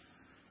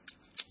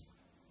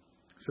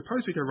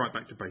 Suppose we go right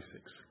back to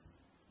basics.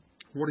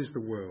 What is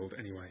the world,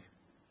 anyway?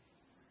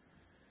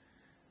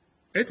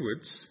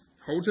 Edwards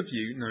holds a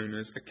view known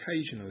as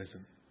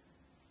occasionalism.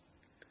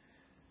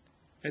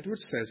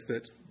 Edwards says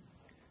that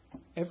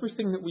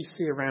everything that we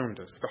see around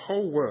us, the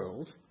whole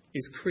world,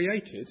 is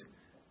created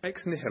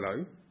ex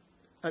nihilo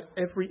at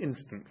every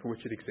instant for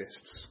which it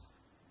exists.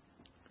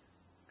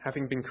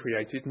 Having been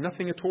created,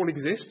 nothing at all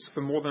exists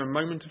for more than a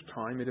moment of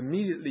time. It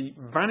immediately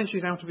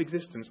vanishes out of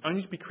existence,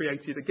 only to be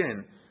created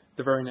again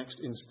the very next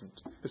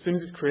instant. As soon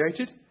as it's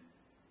created,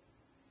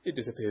 it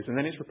disappears, and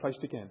then it's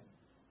replaced again.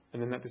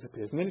 And then that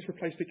disappears, and then it's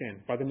replaced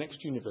again by the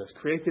next universe,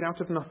 created out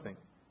of nothing.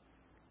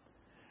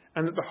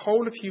 And that the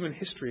whole of human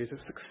history is a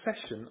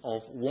succession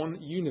of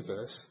one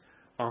universe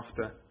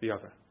after the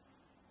other.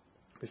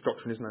 This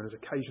doctrine is known as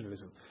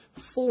occasionalism.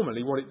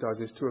 Formally, what it does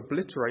is to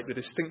obliterate the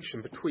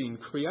distinction between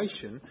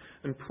creation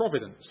and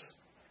providence.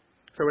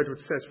 So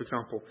Edwards says, for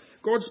example,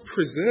 God's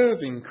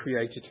preserving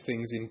created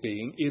things in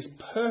being is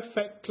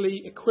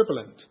perfectly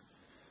equivalent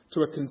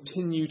to a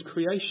continued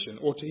creation,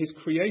 or to his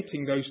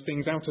creating those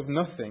things out of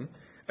nothing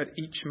at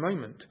each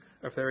moment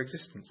of their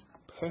existence.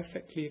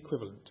 Perfectly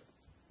equivalent.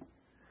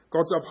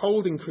 God's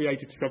upholding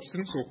created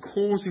substance, or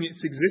causing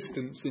its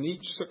existence in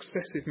each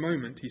successive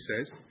moment, he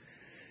says,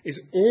 is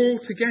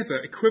altogether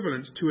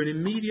equivalent to an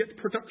immediate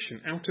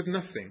production out of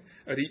nothing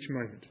at each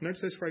moment.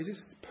 Notice those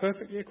phrases? It's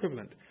perfectly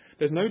equivalent.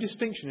 There's no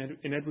distinction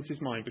in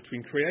Edwards' mind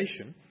between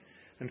creation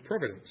and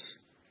providence.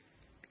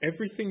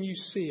 Everything you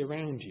see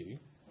around you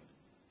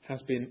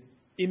has been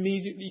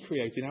immediately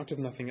created out of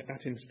nothing at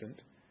that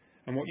instant.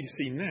 And what you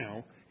see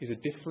now is a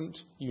different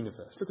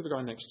universe. Look at the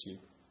guy next to you.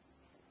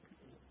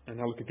 And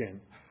now look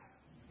again.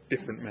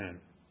 Different man.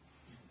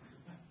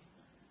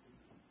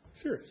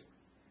 Serious.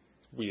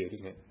 It's weird,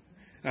 isn't it?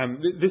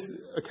 This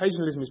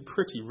occasionalism is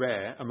pretty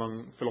rare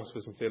among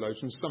philosophers and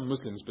theologians. Some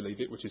Muslims believe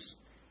it, which is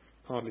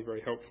hardly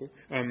very helpful.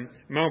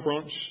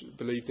 Malebranche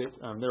believed it.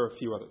 There are a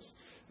few others.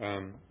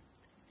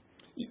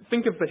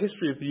 Think of the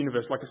history of the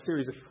universe like a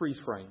series of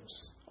freeze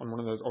frames on one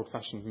of those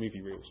old-fashioned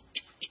movie reels.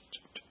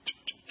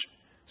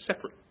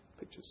 Separate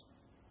pictures.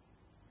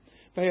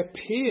 They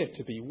appear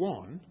to be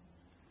one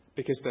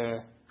because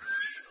they're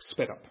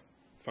sped up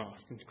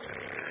fast. And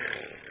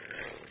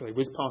they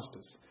whiz past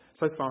us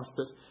so fast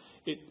that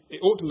it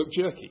ought to look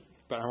jerky,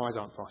 but our eyes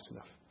aren't fast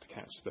enough to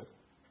catch the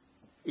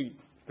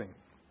thing.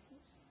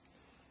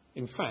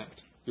 In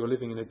fact, you're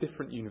living in a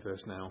different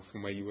universe now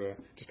from where you were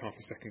just half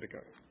a second ago.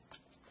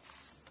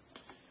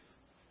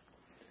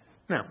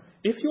 Now,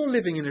 if you're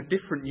living in a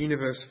different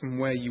universe from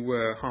where you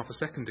were half a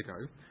second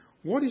ago,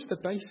 what is the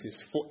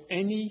basis for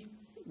any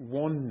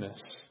oneness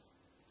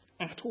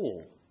at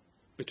all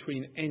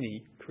between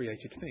any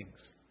created things?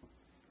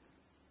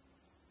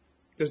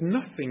 There's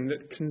nothing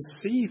that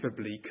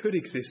conceivably could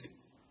exist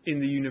in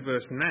the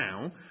universe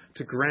now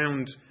to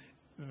ground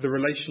the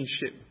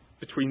relationship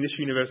between this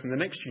universe and the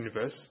next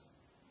universe,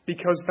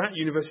 because that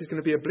universe is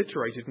going to be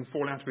obliterated and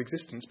fall out of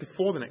existence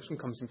before the next one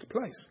comes into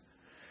place.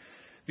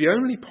 The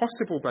only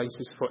possible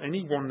basis for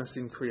any oneness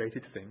in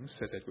created things,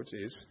 says Edwards,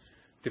 is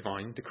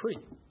divine decree,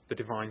 the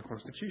divine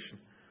constitution.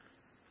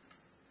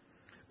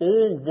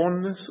 All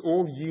oneness,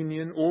 all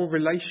union, all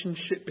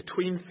relationship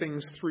between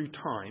things through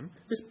time,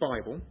 this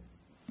Bible,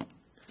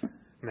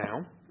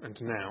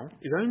 now,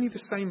 is only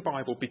the same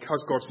Bible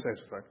because God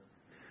says so.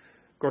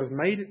 God has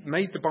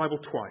made the Bible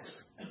twice,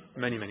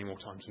 many, many more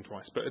times than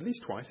twice, but at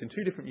least twice in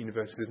two different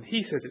universes, and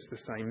he says it's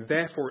the same,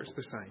 therefore it's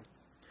the same.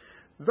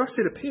 Thus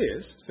it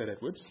appears, said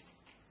Edwards,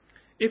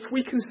 if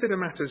we consider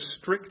matters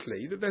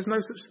strictly, that there's no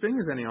such thing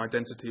as any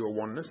identity or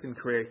oneness in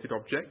created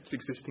objects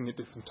existing at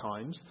different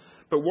times,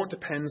 but what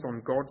depends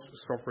on God's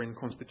sovereign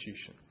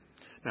constitution.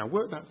 Now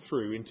work that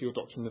through into your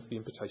doctrine of the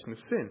imputation of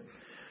sin.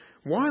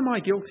 Why am I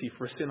guilty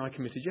for a sin I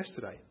committed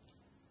yesterday?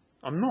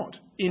 I'm not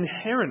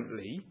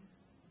inherently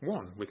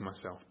one with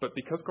myself, but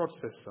because God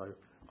says so,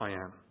 I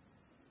am.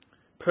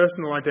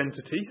 Personal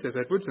identity, says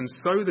Edwards, and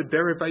so the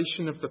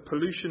derivation of the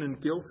pollution and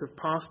guilt of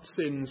past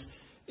sins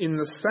in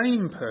the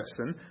same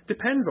person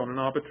depends on an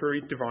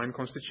arbitrary divine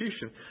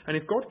constitution. And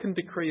if God can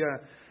decree a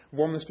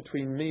oneness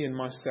between me and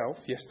myself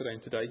yesterday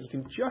and today, he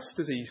can just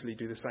as easily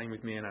do the same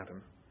with me and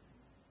Adam.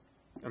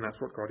 And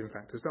that's what God, in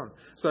fact, has done.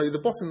 So the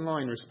bottom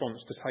line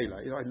response to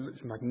Taylor,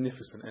 it's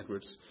magnificent,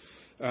 Edwards.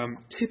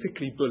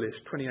 Typically bullish,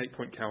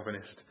 28-point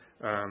Calvinist.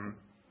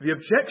 The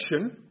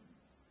objection,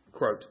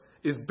 quote,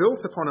 is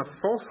built upon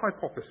a false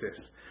hypothesis,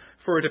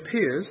 for it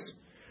appears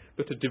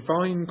that a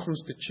divine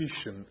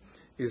constitution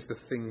is the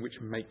thing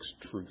which makes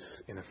truth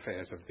in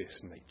affairs of this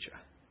nature.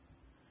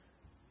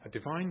 A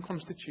divine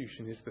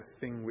constitution is the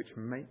thing which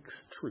makes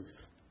truth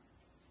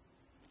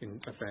in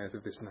affairs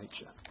of this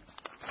nature.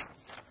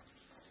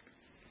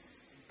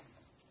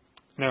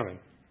 Now then,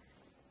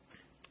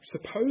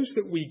 suppose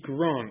that we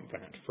grant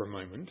that for a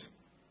moment.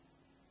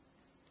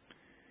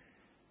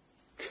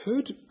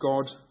 Could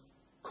God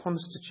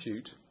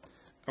constitute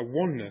a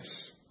oneness,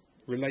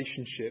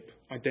 relationship,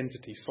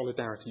 identity,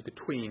 solidarity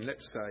between,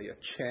 let's say,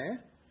 a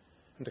chair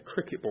and a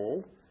cricket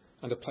ball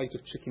and a plate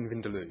of chicken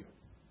vindaloo?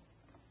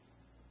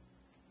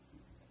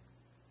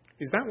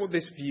 Is that what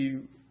this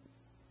view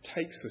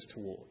takes us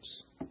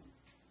towards?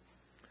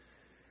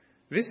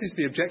 This is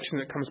the objection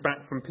that comes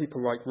back from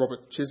people like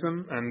Robert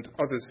Chisholm and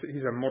others.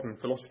 He's a modern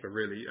philosopher,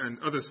 really, and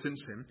others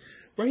since him,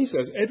 where he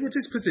says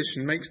Edwards'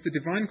 position makes the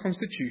divine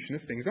constitution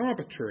of things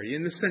arbitrary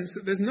in the sense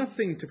that there's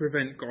nothing to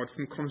prevent God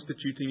from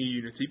constituting a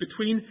unity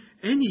between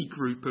any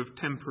group of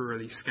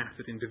temporarily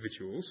scattered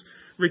individuals,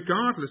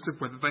 regardless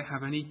of whether they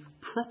have any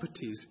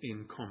properties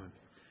in common.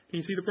 Can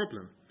you see the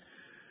problem?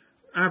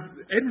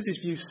 Edwards'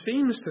 view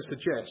seems to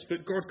suggest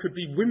that God could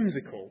be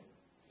whimsical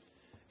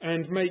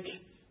and make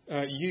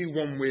you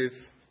one with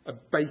a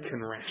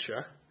bacon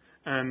rasher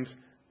and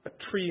a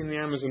tree in the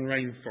Amazon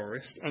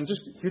rainforest, and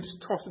just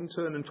toss and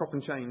turn and chop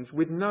and change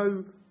with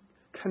no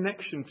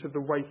connection to the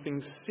way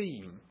things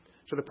seem,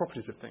 to the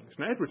properties of things.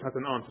 Now, Edwards has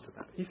an answer to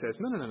that. He says,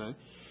 no.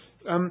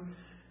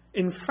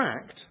 In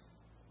fact,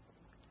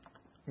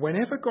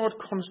 whenever God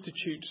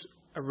constitutes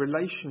a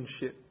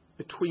relationship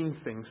between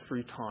things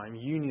through time,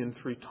 union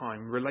through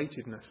time,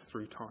 relatedness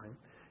through time,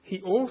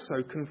 he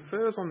also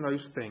confers on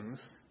those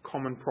things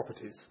common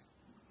properties.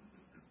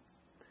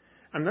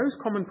 And those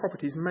common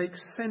properties make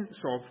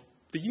sense of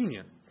the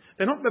union.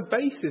 They're not the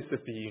basis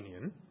of the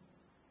union,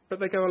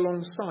 but they go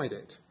alongside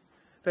it.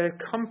 They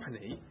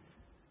accompany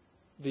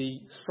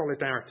the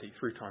solidarity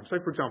through time. So,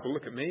 for example,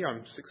 look at me.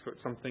 I'm 6 foot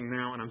something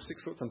now, and I'm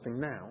 6 foot something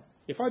now.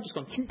 If I just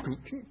gone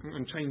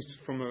and changed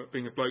from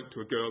being a bloke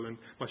to a girl and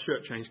my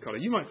shirt changed colour,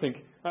 you might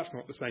think that's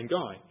not the same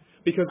guy.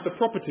 Because the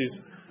properties,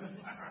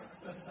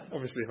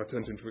 obviously if I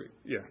turned into it,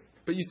 yeah.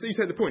 But you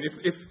take the point.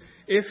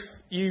 If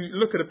you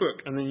look at a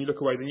book and then you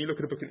look away, then you look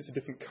at a book and it's a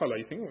different colour,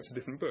 you think, oh, it's a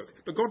different book.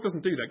 But God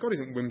doesn't do that. God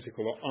isn't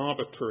whimsical or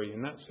arbitrary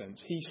in that sense.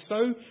 He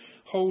so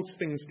holds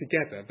things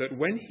together that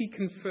when he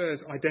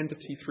confers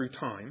identity through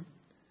time,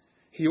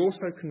 he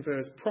also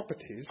confers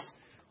properties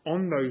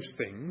on those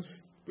things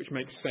which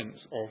make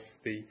sense of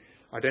the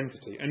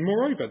identity. And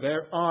moreover,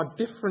 there are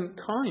different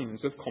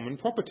kinds of common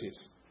properties,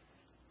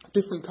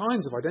 different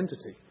kinds of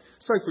identity.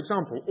 So, for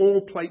example,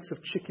 all plates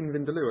of chicken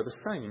vindaloo are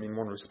the same in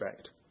one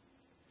respect.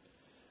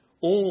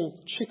 All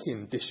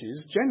chicken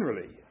dishes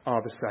generally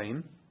are the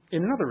same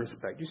in another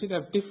respect. You see, they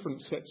have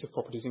different sets of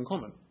properties in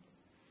common.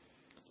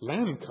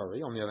 Lamb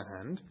curry, on the other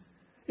hand,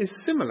 is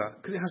similar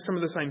because it has some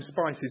of the same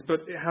spices,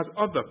 but it has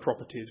other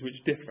properties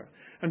which differ.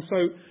 And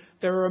so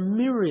there are a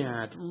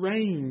myriad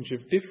range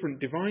of different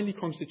divinely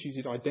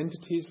constituted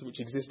identities which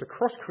exist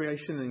across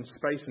creation and in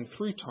space and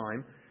through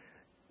time,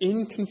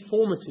 in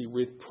conformity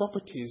with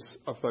properties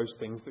of those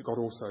things that God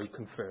also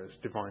confers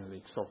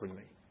divinely,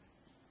 sovereignly.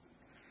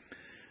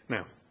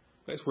 Now,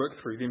 let's work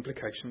through the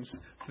implications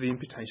for the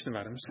imputation of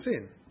Adam's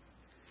sin.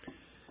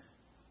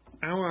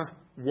 Our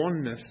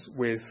oneness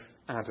with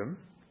Adam,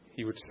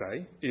 he would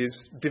say,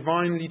 is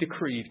divinely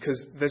decreed because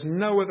there's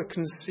no other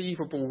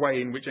conceivable way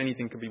in which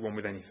anything can be one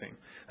with anything.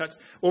 That's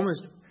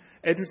almost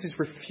Edwards'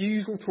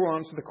 refusal to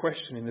answer the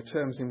question in the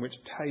terms in which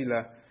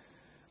Taylor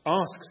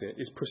asks it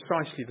is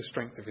precisely the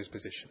strength of his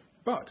position.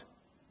 But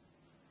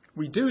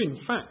we do in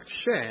fact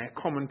share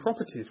common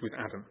properties with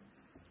Adam.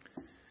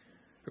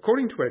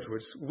 According to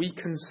Edwards, we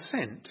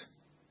consent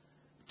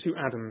to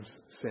Adam's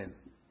sin.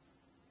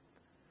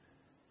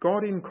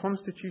 God, in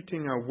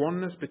constituting a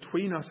oneness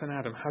between us and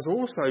Adam, has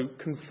also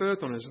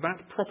conferred on us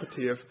that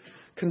property of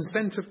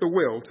consent of the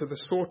will to the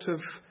sort of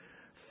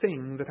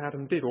thing that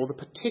Adam did, or the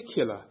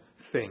particular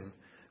thing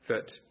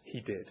that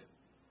he did.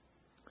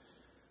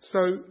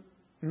 So,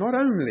 not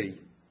only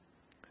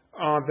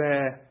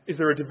is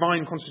there a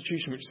divine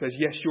constitution which says,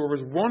 yes, you're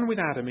as one with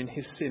Adam in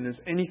his sin as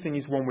anything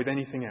is one with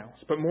anything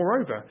else, but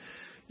moreover,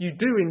 you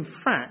do in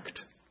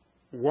fact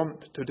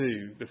want to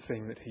do the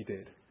thing that he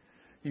did.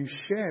 You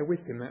share with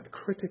him that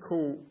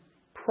critical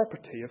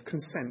property of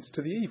consent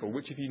to the evil,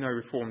 which, if you know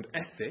Reformed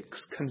ethics,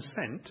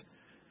 consent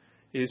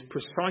is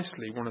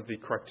precisely one of the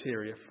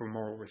criteria for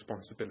moral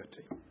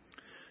responsibility.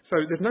 So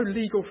there's no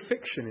legal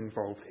fiction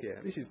involved here.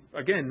 This is,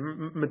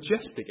 again,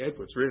 majestic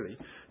Edwards, really.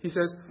 He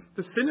says,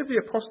 the sin of the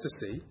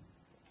apostasy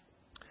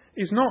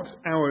is not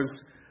ours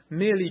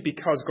merely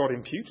because God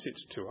imputes it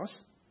to us.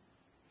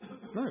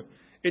 No,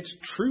 it's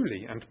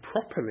truly and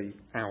properly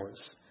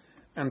ours.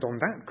 And on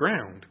that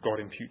ground, God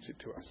imputes it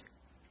to us.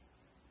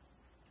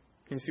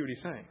 Can you see what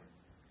he's saying?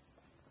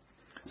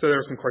 So there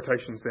are some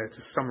quotations there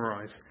to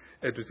summarise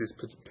Edwards'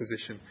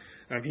 position.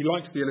 He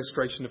likes the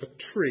illustration of a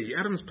tree.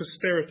 Adam's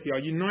posterity are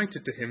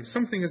united to him,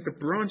 something as the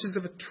branches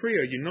of a tree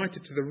are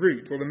united to the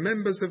root, or the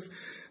members of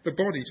the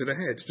body to the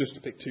head, just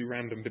to pick two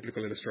random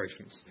biblical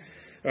illustrations.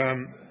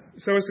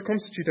 So as to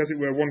constitute, as it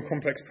were, one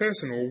complex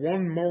person, or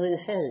one moral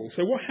whole.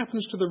 So what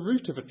happens to the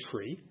root of a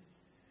tree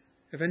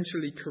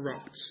eventually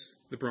corrupts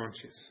the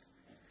branches.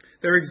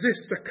 There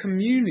exists a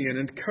communion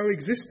and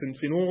coexistence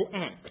in all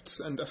acts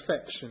and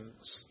affections.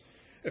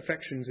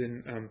 Affections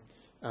in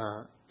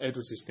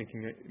Edwards'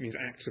 thinking it means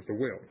acts of the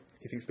will.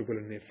 He thinks the will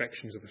and the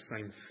affections are the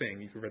same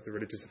thing. If you've read the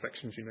religious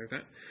affections, you know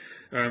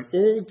that.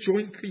 All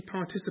jointly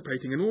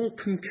participating and all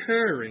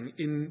concurring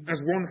in as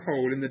one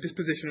whole in the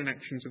disposition and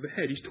actions of the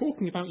head. He's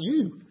talking about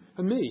you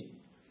and me.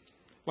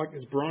 Like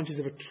there's branches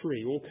of a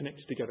tree all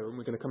connected together, and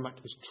we're going to come back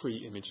to this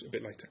tree image a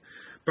bit later.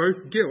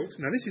 Both guilt,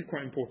 now this is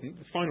quite important,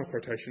 the final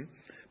quotation,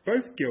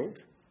 both guilt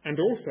and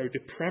also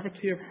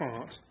depravity of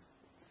heart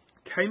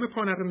came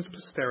upon Adam's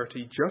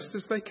posterity just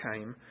as they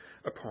came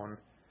upon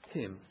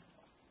him.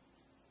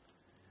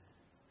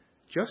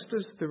 Just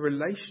as the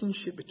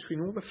relationship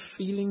between all the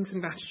feelings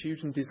and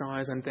attitudes and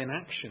desires and then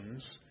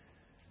actions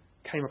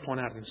came upon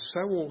Adam,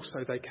 so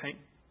also they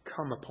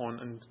came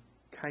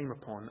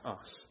upon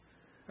us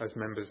as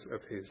members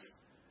of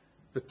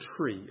the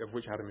tree of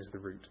which Adam is the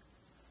root.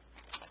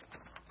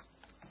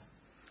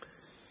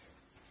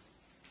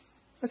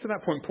 Let's at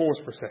that point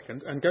pause for a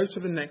second and go to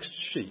the next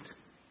sheet.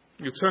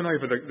 You'll turn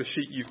over the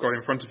sheet you've got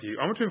in front of you.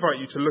 I want to invite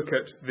you to look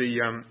at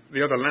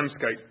the other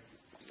landscape.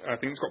 I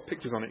think it's got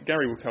pictures on it.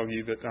 Gary will tell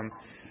you that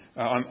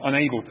I'm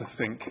unable to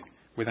think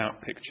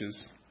without pictures.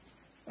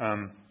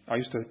 I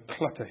used to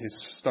clutter his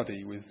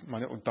study with my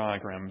little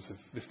diagrams of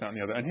this, that and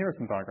the other. And here are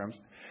some diagrams.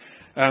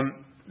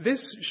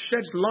 This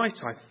sheds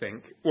light, I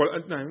think. Well,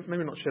 no,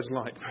 maybe not sheds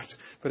light,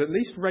 but at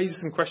least raises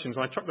some questions.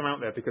 I chucked them out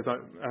there because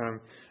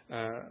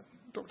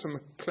Dr.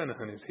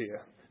 McClenaghan is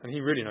here. And he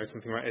really knows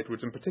something about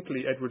Edwards, and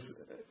particularly Edwards'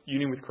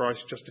 union with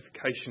Christ,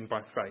 justification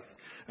by faith.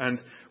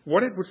 And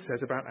what Edwards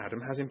says about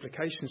Adam has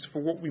implications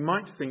for what we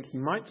might think he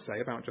might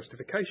say about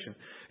justification.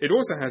 It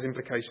also has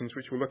implications,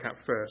 which we'll look at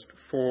first,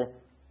 for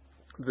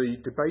the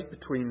debate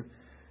between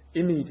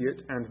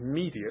immediate and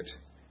mediate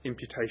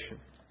imputation.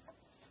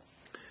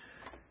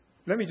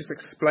 Let me just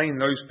explain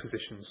those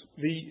positions.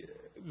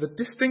 the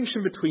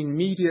distinction between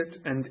immediate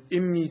and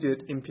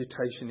immediate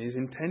imputation is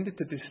intended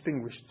to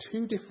distinguish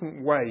two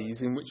different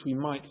ways in which we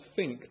might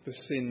think the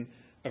sin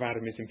of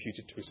Adam is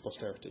imputed to his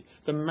posterity.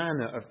 The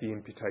manner of the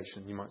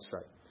imputation, you might say.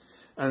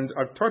 And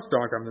I've tried to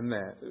diagram them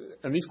there.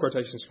 And these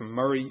quotations from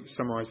Murray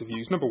summarise the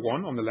views. Number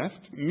one, on the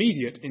left,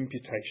 immediate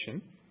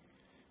imputation.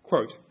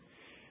 Quote,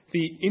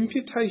 "The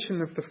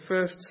imputation of the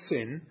first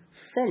sin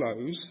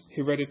follows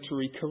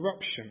hereditary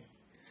corruption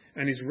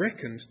and is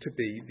reckoned to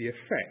be the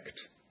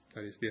effect."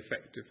 That is, the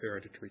effect of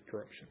hereditary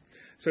corruption.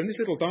 So in this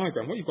little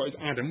diagram, what you've got is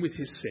Adam with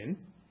his sin,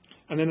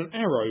 and then an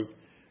arrow,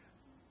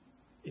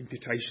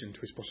 imputation to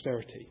his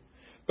posterity.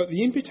 But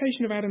the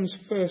imputation of Adam's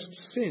first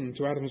sin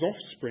to Adam's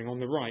offspring on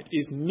the right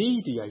is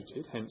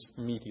mediated, hence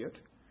immediate,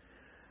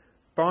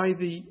 by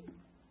the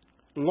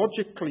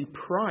logically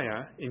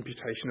prior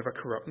imputation of a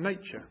corrupt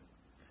nature.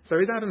 So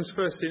is Adam's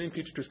first sin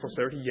imputed to his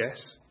posterity?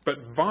 Yes, but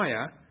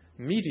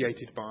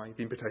mediated by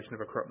the imputation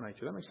of a corrupt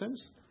nature. That makes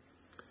sense?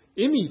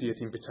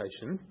 Immediate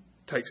imputation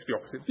takes the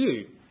opposite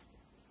view.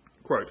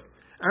 Quote,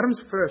 "Adam's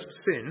first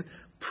sin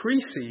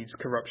precedes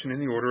corruption in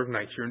the order of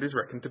nature and is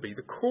reckoned to be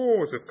the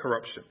cause of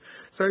corruption."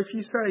 So if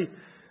you say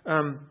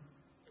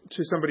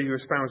to somebody who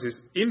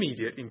espouses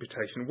immediate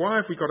imputation, "Why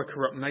have we got a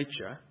corrupt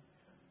nature?"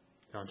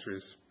 The answer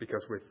is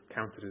because we're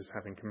counted as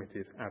having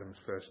committed Adam's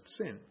first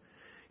sin.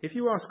 If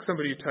you ask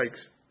somebody who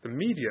takes the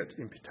immediate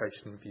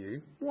imputation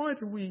view, "Why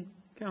do we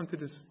count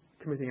it as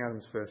committing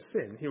Adam's first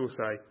sin?" he will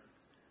say,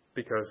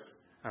 "Because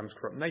Adam's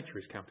corrupt nature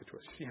is counted to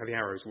us." You see how the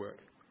arrows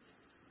work.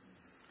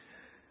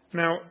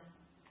 Now,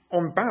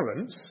 on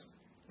balance,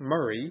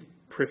 Murray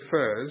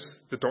prefers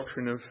the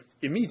doctrine of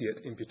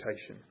immediate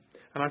imputation.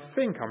 And I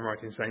think I'm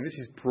right in saying this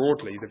is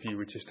broadly the view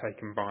which is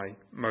taken by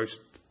most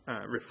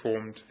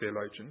Reformed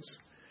theologians.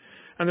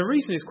 And the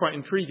reason is quite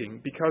intriguing,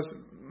 because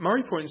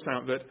Murray points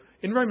out that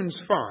in Romans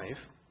 5,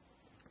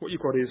 what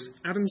you've got is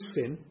Adam's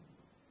sin,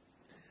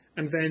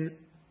 and then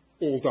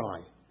all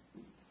die.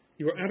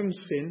 You've got Adam's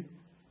sin,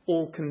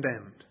 all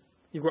condemned.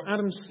 You've got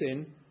Adam's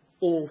sin,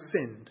 all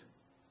sinned.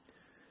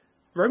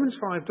 Romans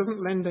 5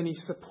 doesn't lend any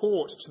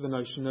support to the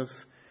notion of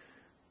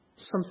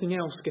something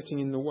else getting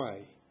in the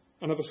way,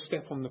 another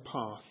step on the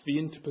path, the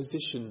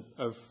interposition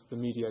of the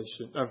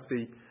mediation of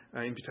the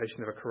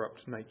imputation of a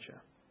corrupt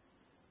nature.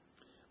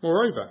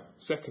 Moreover,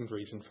 second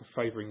reason for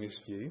favouring this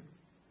view,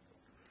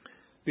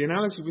 the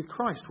analogy with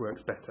Christ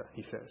works better,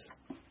 he says.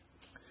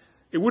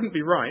 It wouldn't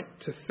be right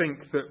to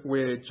think that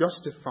we're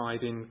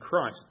justified in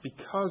Christ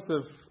because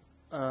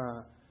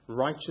of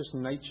righteous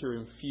nature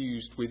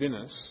infused within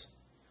us,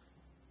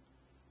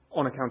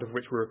 on account of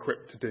which we're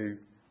equipped to do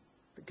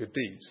good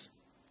deeds.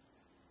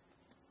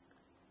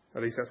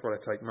 At least that's what I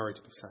take Murray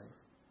to be saying.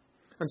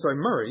 And so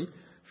Murray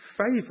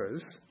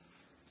favours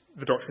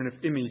the doctrine of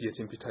immediate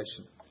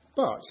imputation.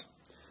 But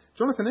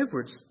Jonathan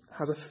Edwards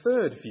has a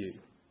third view,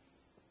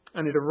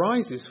 and it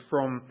arises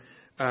from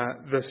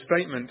the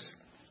statement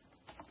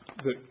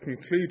that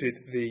concluded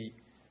the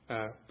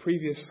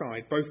previous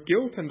side. "Both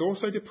guilt and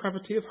also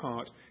depravity of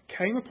heart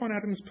came upon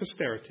Adam's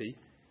posterity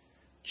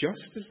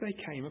just as they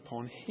came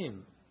upon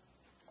him."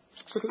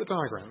 Let's look at the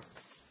diagram.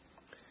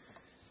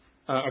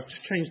 I've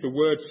just changed the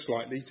words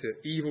slightly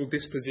to evil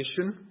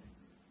disposition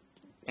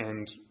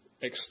and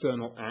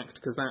external act,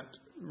 because that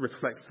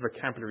reflects the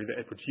vocabulary that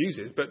Edwards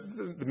uses, but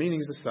the meaning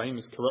is the same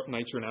as corrupt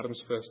nature and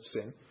Adam's first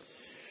sin.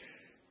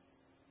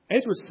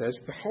 Edwards says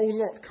the whole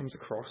lot comes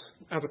across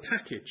as a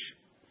package,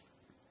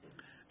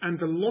 and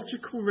the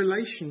logical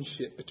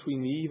relationship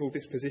between the evil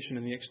disposition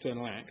and the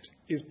external act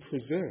is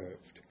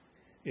preserved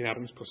in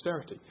Adam's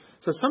posterity.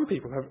 So some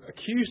people have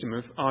accused him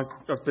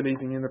of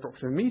believing in the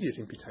doctrine of immediate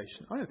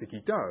imputation. I don't think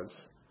he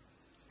does.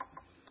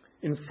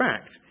 In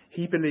fact,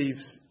 he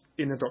believes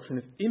in the doctrine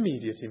of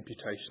immediate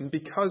imputation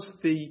because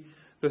the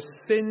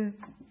sin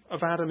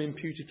of Adam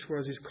imputed to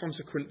us is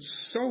consequent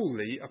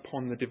solely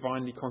upon the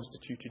divinely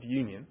constituted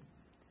union.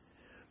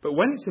 But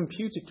when it's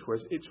imputed to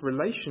us, its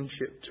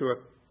relationship to a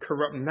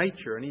corrupt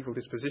nature and evil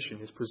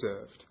disposition is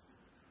preserved.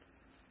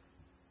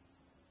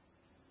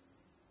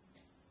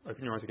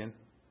 Open your eyes again.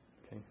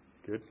 Okay,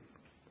 good.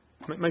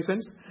 Make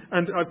sense?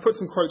 And I've put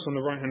some quotes on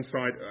the right-hand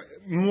side,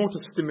 more to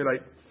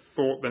stimulate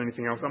thought than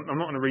anything else. I'm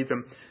not going to read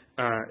them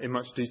in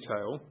much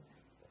detail.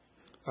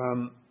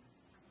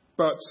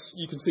 But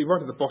you can see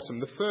right at the bottom,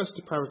 the first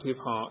depravity of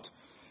heart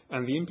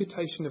and the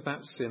imputation of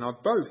that sin are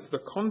both the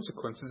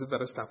consequences of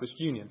that established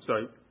union.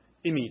 So,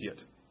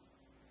 immediate.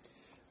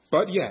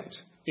 But yet,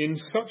 in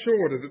such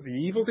order that the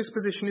evil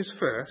disposition is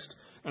first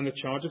and the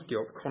charge of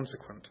guilt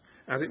consequent,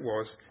 as it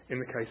was in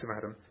the case of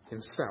Adam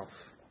himself.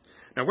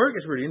 Now, where it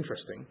gets really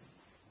interesting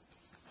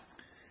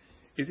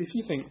is if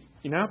you think,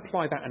 you now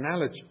apply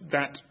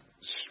that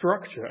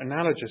structure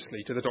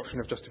analogously to the doctrine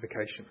of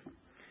justification.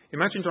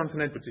 Imagine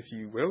Jonathan Edwards, if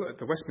you will, at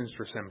the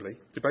Westminster Assembly,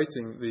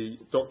 debating the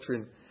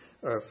doctrine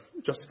of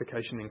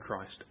justification in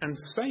Christ and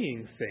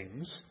saying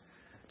things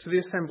to the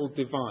assembled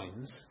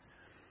divines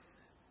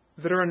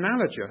that are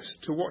analogous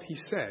to what he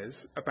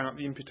says about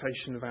the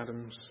imputation of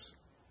Adam's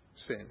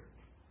sin.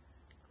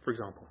 For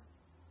example,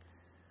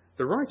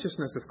 The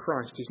righteousness of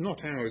Christ is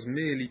not ours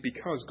merely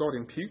because God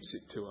imputes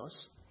it to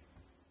us.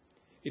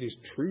 It is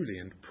truly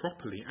and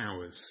properly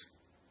ours.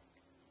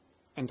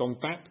 And on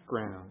that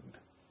ground,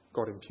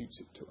 God imputes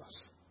it to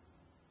us.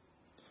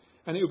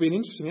 And it will be an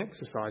interesting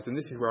exercise, and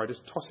this is where I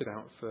just toss it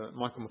out for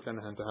Michael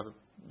McClenaghan to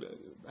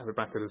have a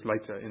back at us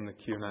later in the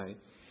Q&A,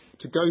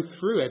 to go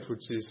through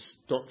Edwards'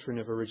 doctrine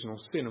of original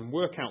sin and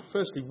work out,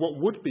 firstly, what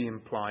would be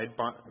implied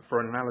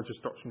for an analogous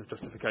doctrine of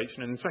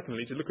justification, and then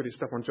secondly, to look at his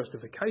stuff on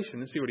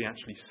justification and see what he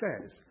actually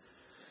says.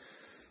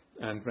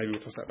 And maybe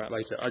we'll toss that back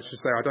later. I should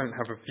say I don't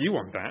have a view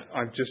on that.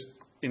 I'm just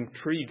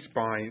intrigued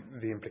by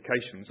the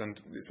implications,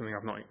 and it's something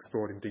I've not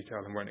explored in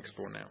detail and won't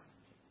explore now.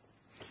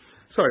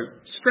 So,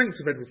 strengths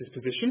of Edwards'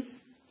 position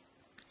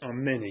are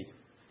many.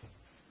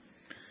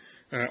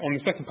 On the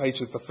second page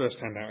of the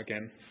first handout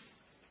again,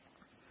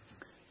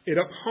 it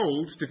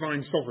upholds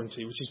divine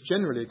sovereignty, which is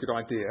generally a good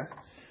idea.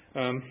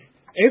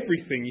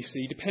 Everything, you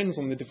see, depends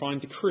on the divine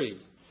decree.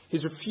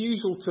 His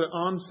refusal to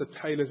answer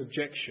Taylor's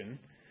objection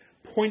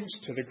points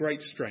to the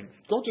great strength.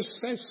 God just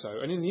says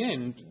so, and in the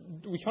end,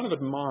 we kind of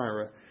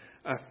admire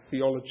a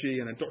theology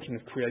and a doctrine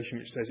of creation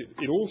which says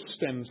it all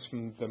stems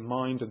from the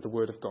mind and the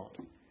word of God.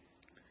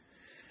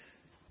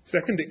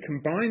 Second, it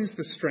combines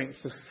the strength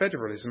of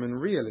federalism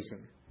and realism.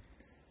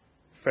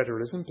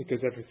 Federalism,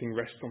 because everything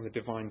rests on the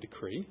divine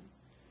decree,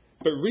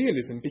 but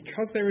realism,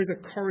 because there is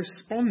a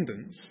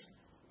correspondence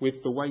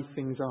with the way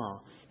things are.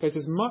 There's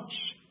as much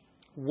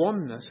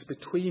oneness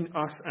between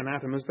us and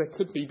Adam as there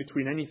could be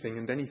between anything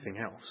and anything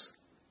else.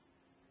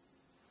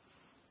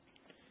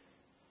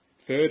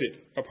 Third,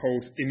 it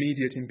upholds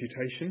immediate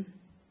imputation.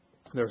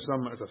 There are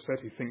some, as I've said,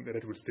 who think that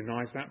Edwards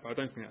denies that, but I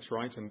don't think that's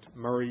right, and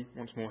Murray,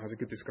 once more, has a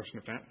good discussion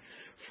of that.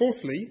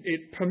 Fourthly,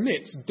 it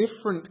permits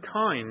different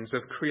kinds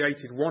of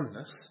created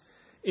oneness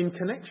in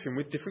connection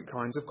with different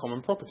kinds of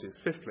common properties.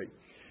 Fifthly,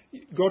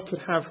 God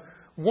could have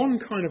one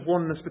kind of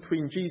oneness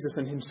between Jesus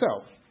and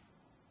himself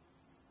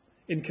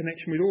in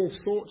connection with all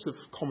sorts of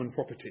common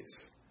properties,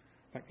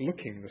 like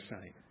looking the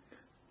same,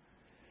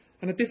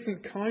 and a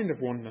different kind of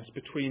oneness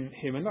between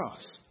him and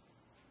us.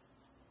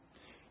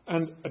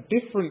 And a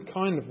different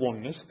kind of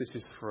oneness, this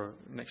is for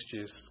next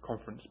year's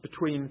conference,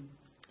 between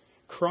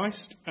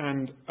Christ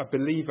and a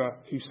believer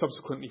who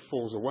subsequently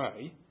falls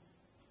away,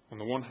 on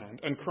the one hand,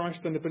 and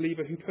Christ and a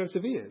believer who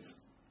perseveres,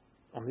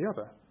 on the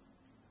other.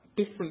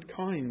 Different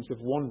kinds of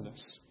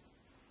oneness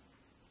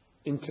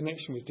in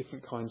connection with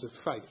different kinds of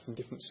faith and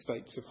different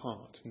states of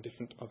heart and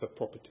different other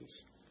properties.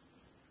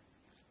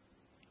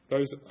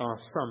 Those are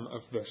some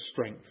of the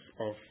strengths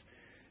of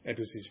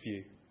Edwards'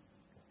 view.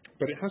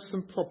 But it has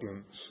some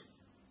problems.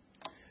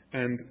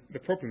 And the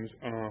problems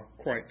are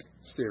quite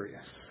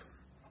serious.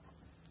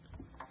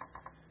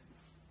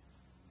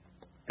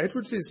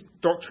 Edwards'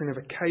 doctrine of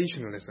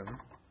occasionalism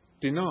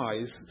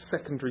denies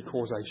secondary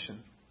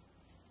causation,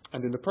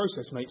 and in the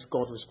process makes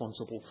God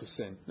responsible for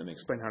sin. Let me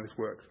explain how this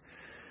works.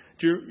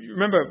 Do you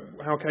remember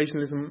how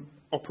occasionalism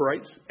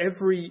operates?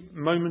 Every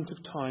moment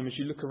of time as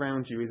you look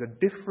around you is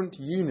a different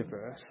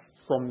universe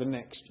from the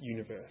next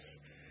universe.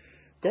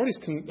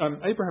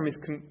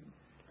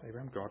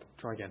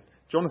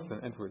 Jonathan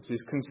Edwards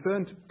is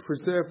concerned to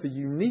preserve the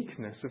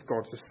uniqueness of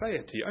God's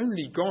aseity.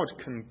 Only God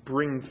can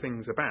bring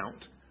things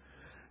about.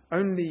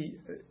 Only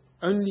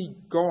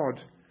God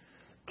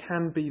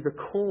can be the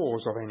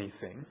cause of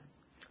anything.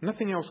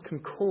 Nothing else can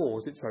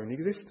cause its own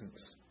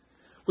existence,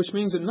 which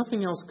means that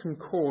nothing else can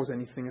cause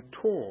anything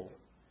at all.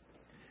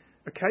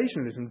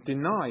 Occasionalism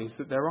denies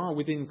that there are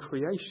within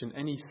creation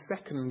any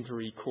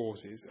secondary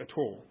causes at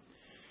all.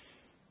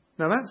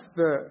 Now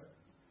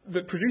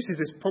that produces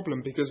this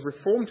problem because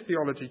Reformed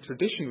theology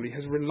traditionally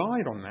has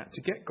relied on that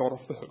to get God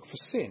off the hook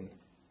for sin.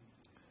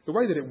 The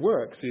way that it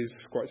works is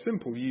quite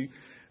simple. You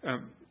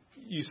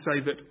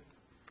say that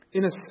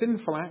in a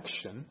sinful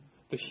action,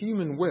 the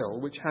human will,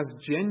 which has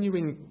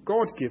genuine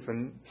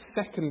God-given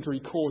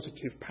secondary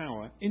causative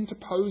power,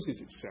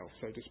 interposes itself,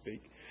 so to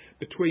speak,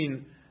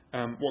 between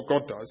what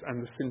God does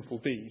and the sinful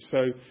deed. So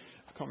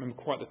I can't remember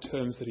quite the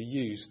terms that are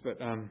used, but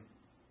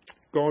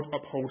God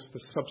upholds the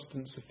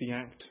substance of the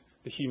act.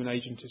 The human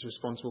agent is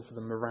responsible for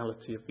the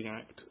morality of the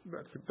act.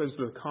 Those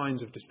are the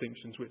kinds of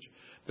distinctions which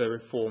the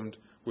Reformed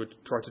would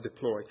try to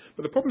deploy.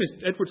 But the problem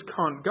is Edwards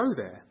can't go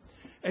there.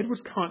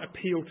 Edwards can't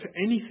appeal to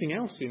anything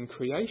else in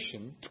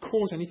creation to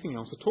cause anything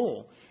else at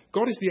all.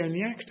 God is the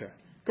only actor.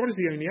 God is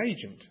the only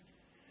agent.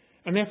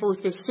 And therefore,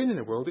 if there's sin in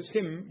the world, it's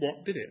him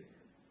what did it.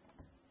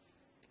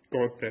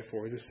 God,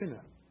 therefore, is a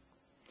sinner.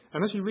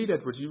 And as you read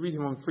Edwards, you read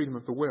him on freedom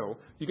of the will,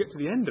 you get to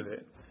the end of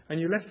it, and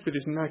you're left with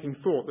this nagging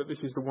thought that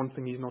this is the one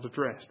thing he's not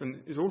addressed,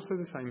 and it's also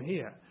the same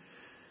here.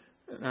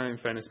 Now, in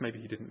fairness, maybe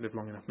he didn't live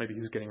long enough, maybe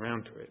he was getting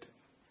around to it.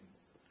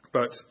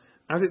 But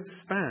as it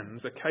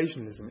stands,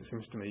 occasionalism, it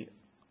seems to me,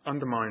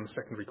 undermines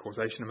secondary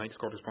causation and makes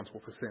God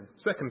responsible for sin.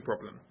 Second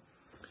problem.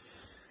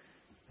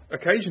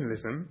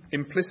 Occasionalism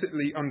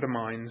implicitly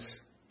undermines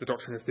the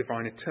doctrine of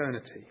divine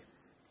eternity.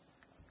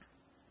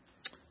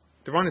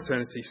 Divine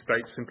eternity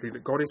states simply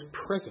that God is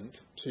present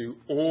to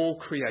all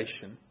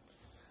creation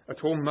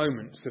at all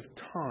moments of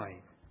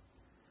time.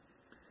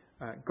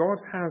 God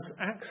has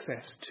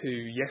access to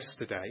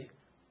yesterday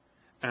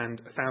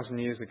and 1,000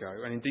 years ago,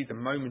 and indeed the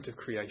moment of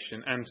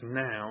creation, and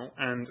now,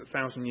 and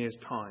 1,000 years'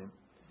 time.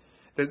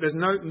 There's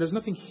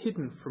nothing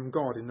hidden from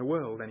God in the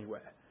world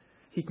anywhere.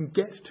 He can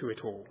get to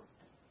it all.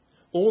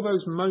 All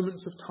those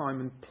moments of time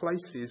and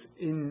places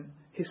in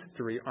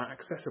history are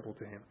accessible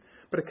to him.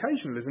 But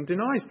occasionalism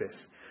denies this,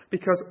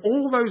 because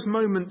all those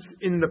moments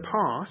in the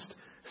past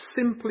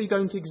simply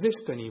don't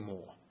exist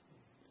anymore.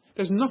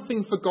 There's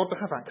nothing for God to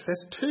have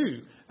access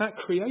to. That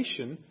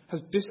creation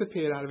has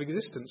disappeared out of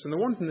existence, and the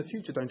ones in the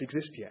future don't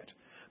exist yet.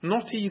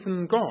 Not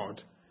even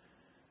God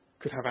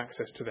could have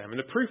access to them. And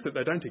the proof that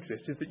they don't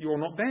exist is that you're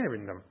not there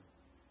in them.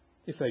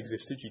 If they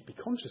existed, you'd be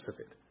conscious of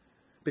it.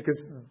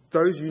 Because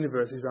those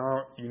universes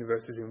are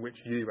universes in which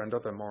you and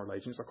other moral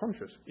agents are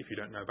conscious. If you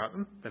don't know about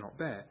them, they're not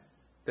there.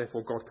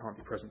 Therefore, God can't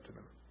be present to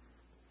them.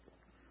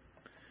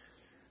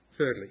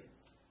 Thirdly,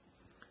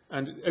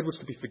 and Edwards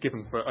could be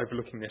forgiven for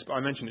overlooking this, but I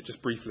mentioned it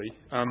just briefly.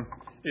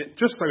 It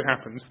just so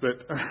happens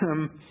that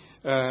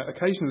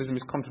occasionalism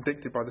is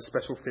contradicted by the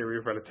special theory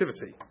of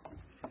relativity,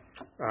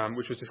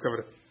 which was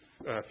discovered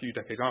a few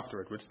decades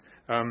after Edwards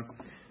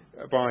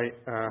by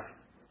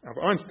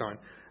Albert Einstein.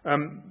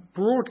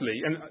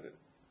 Broadly, and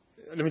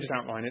let me just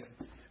outline it,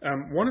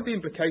 one of the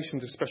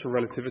implications of special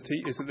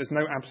relativity is that there's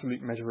no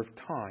absolute measure of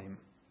time.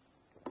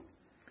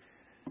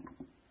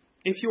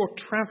 If you're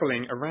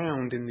travelling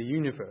around in the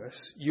universe,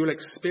 you'll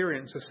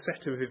experience a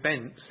set of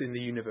events in the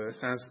universe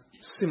as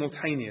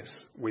simultaneous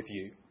with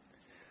you.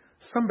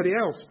 Somebody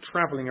else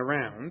travelling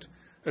around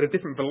at a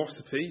different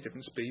velocity,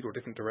 different speed or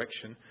different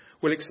direction,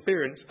 will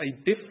experience a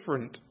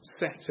different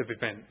set of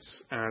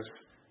events as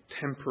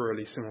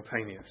temporally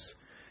simultaneous.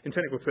 In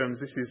technical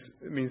terms,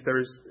 it means there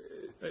is,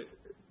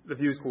 the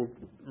view is called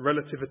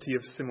relativity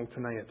of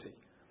simultaneity.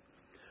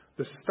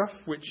 The stuff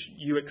which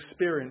you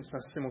experience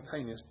as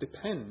simultaneous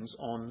depends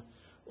on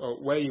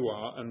where you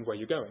are and where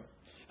you're going.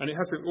 And it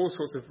has all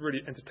sorts of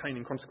really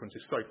entertaining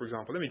consequences. So, for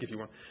example, let me give you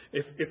one.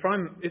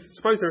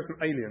 Suppose there are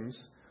some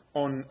aliens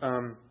on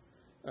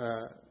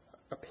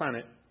a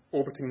planet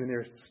orbiting the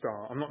nearest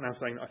star. I'm not now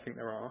saying that I think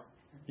there are.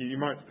 You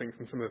might think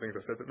from some of the things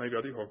I said that maybe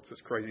I do hold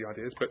such crazy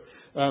ideas. But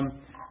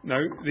no,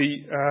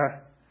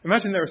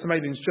 imagine there are some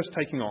aliens just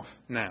taking off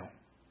now.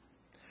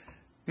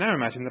 Now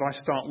imagine that I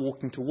start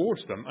walking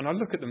towards them and I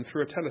look at them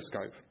through a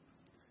telescope.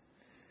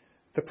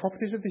 The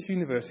properties of this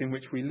universe in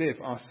which we live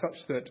are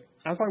such that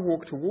as I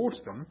walk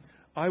towards them,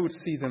 I would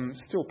see them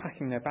still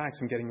packing their bags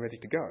and getting ready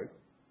to go.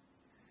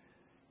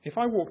 If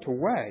I walked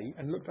away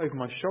and looked over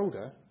my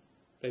shoulder,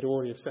 they'd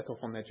already have set off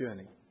on their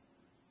journey.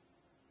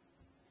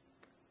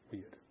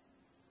 Weird.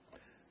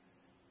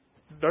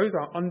 Those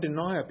are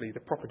undeniably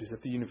the properties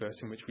of the universe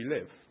in which we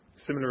live.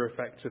 Similar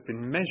effects have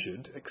been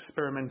measured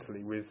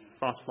experimentally with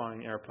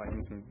fast-flying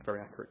aeroplanes and very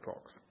accurate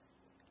clocks.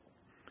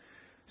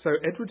 So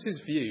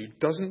Edwards' view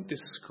doesn't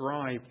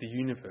describe the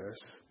universe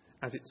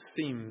as it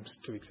seems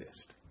to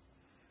exist.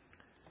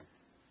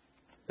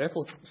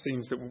 Therefore, it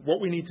seems that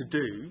what we need to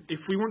do, if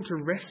we want to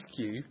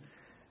rescue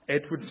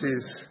Edwards'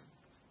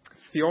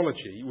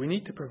 theology, we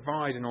need to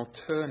provide an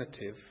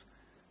alternative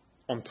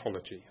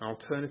ontology, an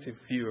alternative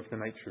view of the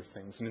nature of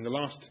things. And in the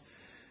last,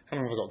 how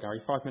long have I got,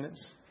 Gary? 5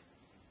 minutes?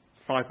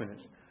 5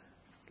 minutes.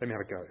 Let me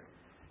have a go.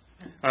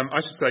 I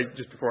should say,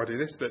 just before I do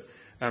this, that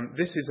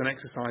this is an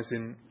exercise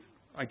in,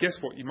 I guess,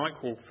 what you might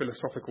call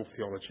philosophical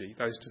theology.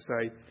 That is to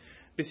say,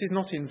 this is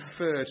not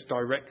inferred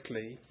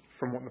directly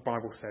from what the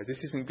Bible says.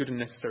 This isn't good and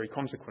necessary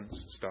consequence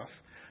stuff.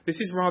 This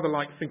is rather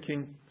like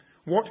thinking,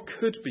 what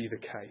could be the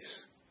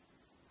case?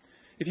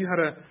 If you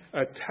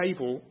had a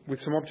table with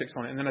some objects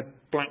on it and then a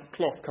black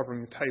cloth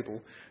covering the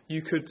table,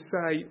 you could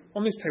say,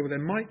 on this table there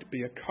might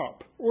be a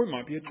cup or it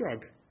might be a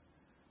jug,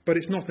 but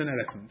it's not an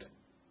elephant.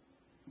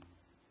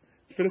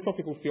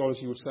 Philosophical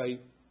theology would say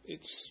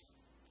it's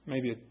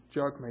maybe a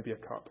jug, maybe a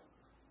cup.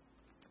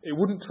 It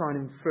wouldn't try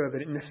and infer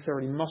that it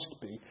necessarily must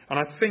be. And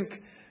I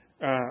think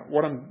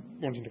what I'm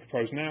wanting to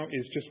propose now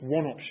is just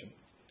one option.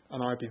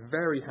 And I'd be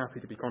very happy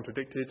to be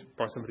contradicted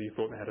by somebody who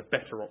thought they had a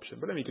better option.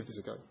 But let me give this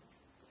a go.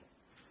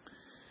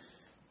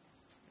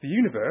 The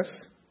universe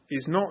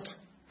is not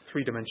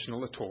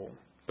three-dimensional at all,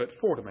 but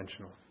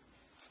four-dimensional.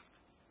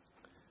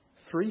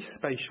 3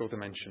 spatial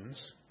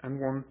dimensions and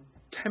 1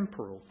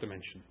 temporal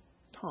dimension,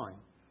 time.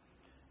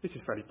 This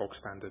is fairly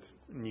bog-standard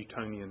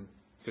Newtonian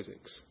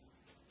physics.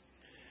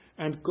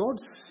 And God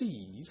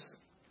sees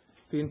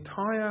the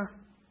entire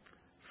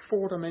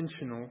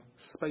 4-dimensional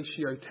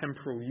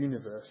spatio-temporal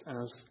universe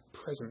as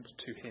present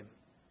to him.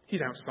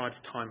 He's outside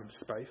of time and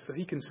space, so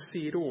he can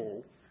see it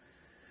all.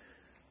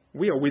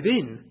 We are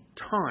within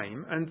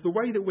time, and the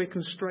way that we're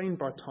constrained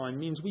by time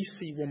means we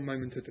see one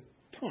moment at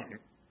a time.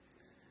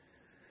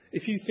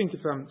 If you think of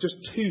just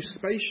 2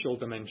 spatial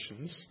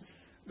dimensions,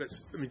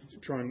 let me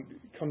try and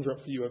conjure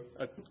up for you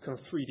a kind of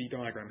 3D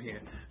diagram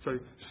here. So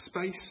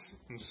space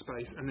and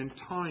space, and then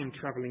time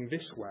travelling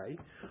this way.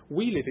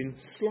 We live in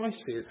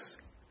slices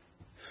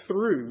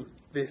through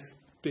this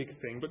big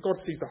thing, but God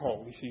sees the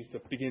whole. He sees the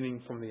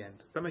beginning from the end.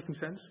 Is that making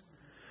sense?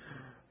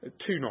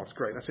 2 nods,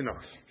 great, that's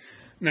enough.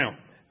 Now,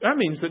 That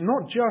means that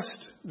not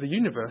just the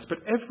universe, but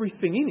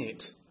everything in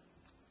it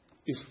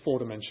is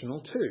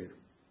four-dimensional too,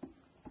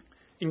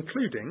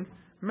 including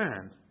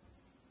man.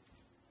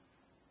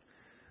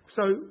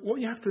 So what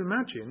you have to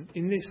imagine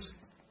in this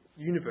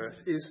universe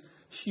is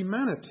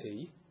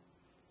humanity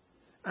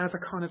as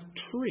a kind of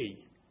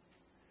tree.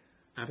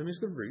 Adam is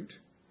the root,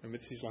 and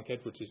this is like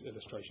Edwards'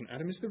 illustration.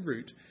 Adam is the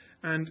root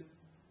and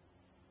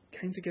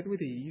came together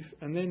with Eve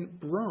and then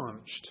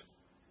branched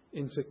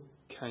into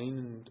Cain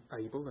and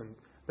Abel and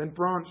then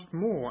branched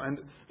more. And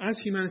as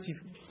humanity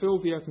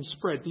filled the earth and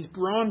spread, these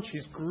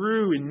branches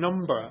grew in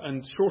number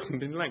and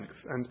shortened in length.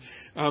 And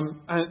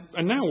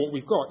now what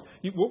we've got,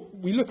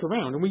 we look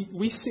around and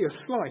we see a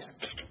slice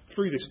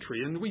through this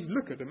tree and we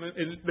look at them.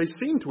 They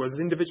seem to us as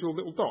individual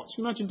little dots.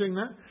 Imagine doing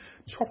that,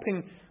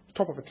 chopping the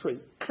top of a tree,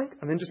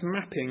 and then just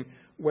mapping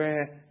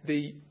where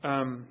the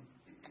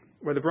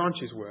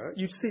branches were.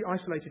 You'd see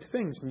isolated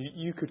things, and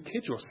you could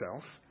kid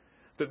yourself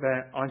that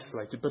they're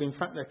isolated, but in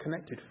fact they're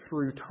connected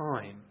through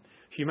time.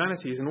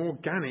 Humanity is an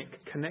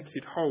organic,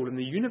 connected whole, and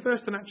the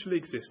universe that actually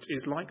exists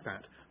is like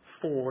that,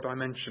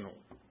 four-dimensional.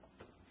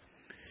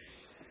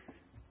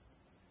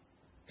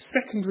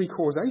 Secondary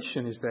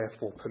causation is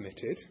therefore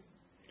permitted,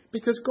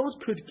 because God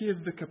could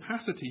give the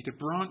capacity to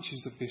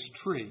branches of this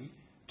tree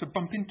to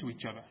bump into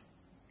each other,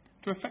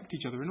 to affect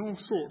each other in all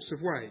sorts of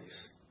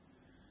ways.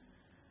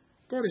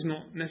 God is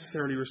not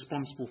necessarily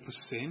responsible for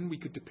sin. We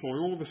could deploy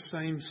all the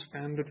same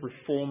standard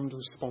reformed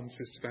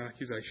responses to that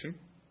accusation.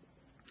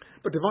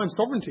 But divine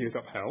sovereignty is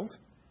upheld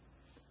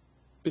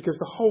because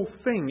the whole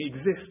thing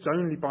exists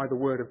only by the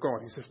word of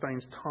God who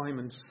sustains time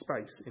and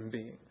space in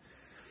being.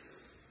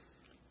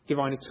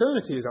 Divine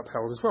eternity is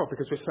upheld as well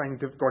because we're saying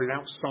that God is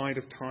outside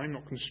of time,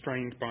 not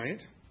constrained by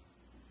it.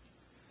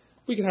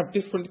 We could have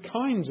different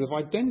kinds of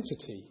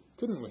identity,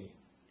 couldn't we?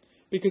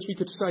 Because we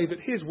could say that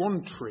here's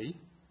one tree,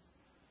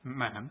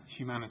 man,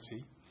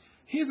 humanity.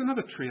 Here's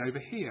another tree over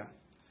here.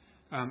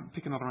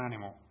 Pick another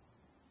animal.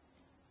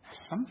 Has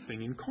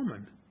something in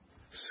common.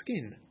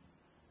 Skin.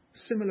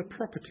 Similar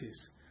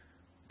properties.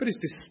 But is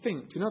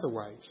distinct in other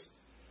ways.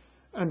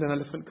 And an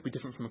elephant could be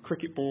different from a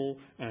cricket ball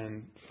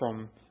and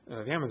from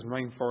the Amazon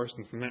rainforest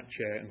and from that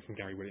chair and from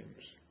Gary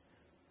Williams.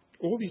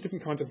 All these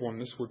different kinds of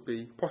oneness would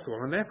be possible,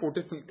 and therefore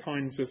different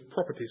kinds of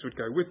properties would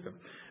go with them.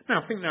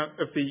 Now, think now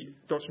of the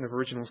doctrine of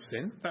original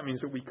sin. That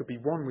means that we could be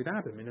one with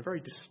Adam in a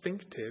very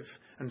distinctive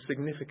and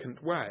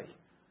significant way.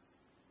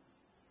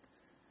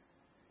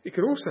 It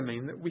could also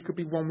mean that we could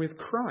be one with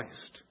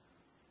Christ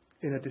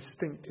in a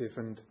distinctive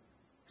and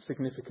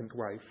significant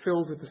way,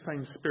 filled with the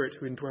same Spirit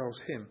who indwells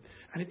him.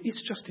 And it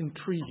is just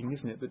intriguing,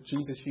 isn't it, that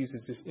Jesus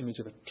uses this image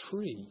of a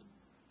tree.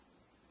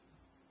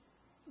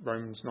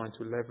 Romans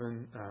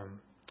 9-11,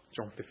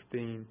 John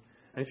 15.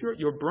 And if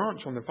you're a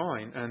branch on the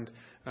vine, and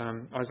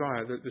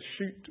Isaiah, the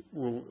shoot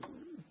will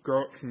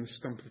grow up from the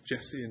stump of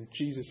Jesse, and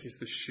Jesus is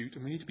the shoot,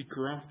 and we need to be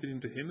grafted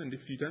into him, and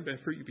if you don't bear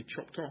fruit, you'll be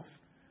chopped off.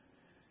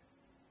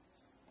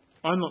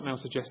 I'm not now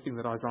suggesting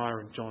that Isaiah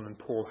and John and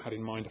Paul had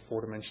in mind a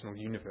four-dimensional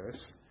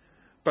universe,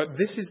 but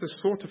this is the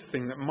sort of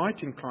thing that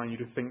might incline you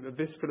to think that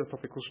this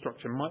philosophical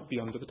structure might be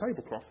under the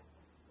tablecloth.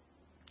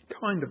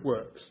 Kind of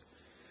works.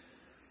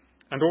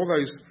 And all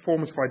those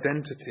forms of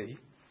identity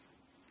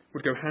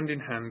would go hand in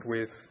hand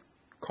with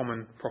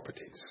common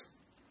properties.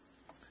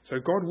 So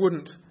God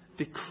wouldn't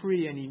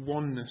decree any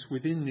oneness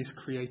within this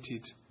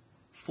created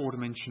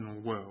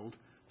four-dimensional world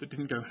that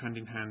didn't go hand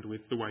in hand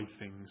with the way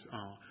things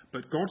are.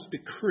 But God's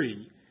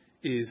decree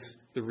is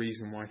the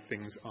reason why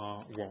things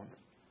are one.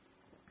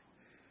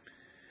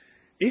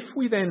 If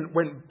we then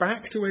went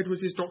back to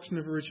Edwards' doctrine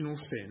of original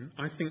sin,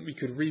 I think we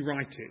could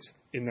rewrite it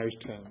in those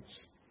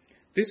terms.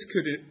 This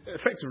could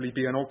effectively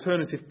be an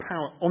alternative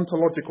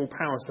ontological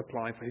power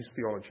supply for his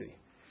theology.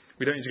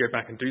 We don't need to go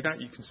back and do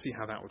that. You can see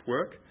how that would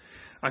work.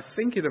 I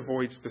think it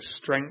avoids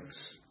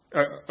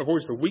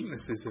the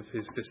weaknesses of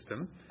his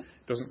system.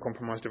 It doesn't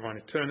compromise divine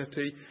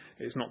eternity.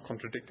 It's not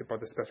contradicted by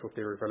the special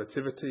theory of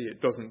relativity. It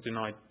doesn't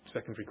deny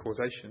secondary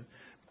causation.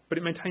 But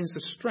it maintains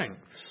the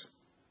strengths.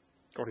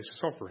 God is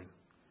sovereign,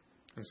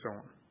 and so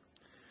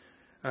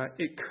on.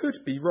 It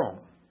could be wrong.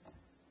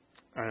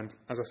 And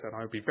as I said,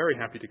 I would be very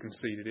happy to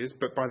concede it is,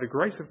 but by the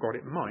grace of God,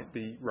 it might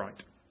be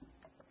right.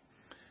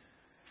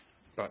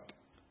 But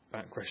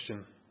that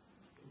question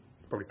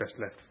probably best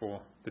left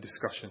for the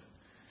discussion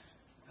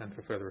and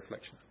for further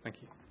reflection. Thank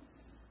you.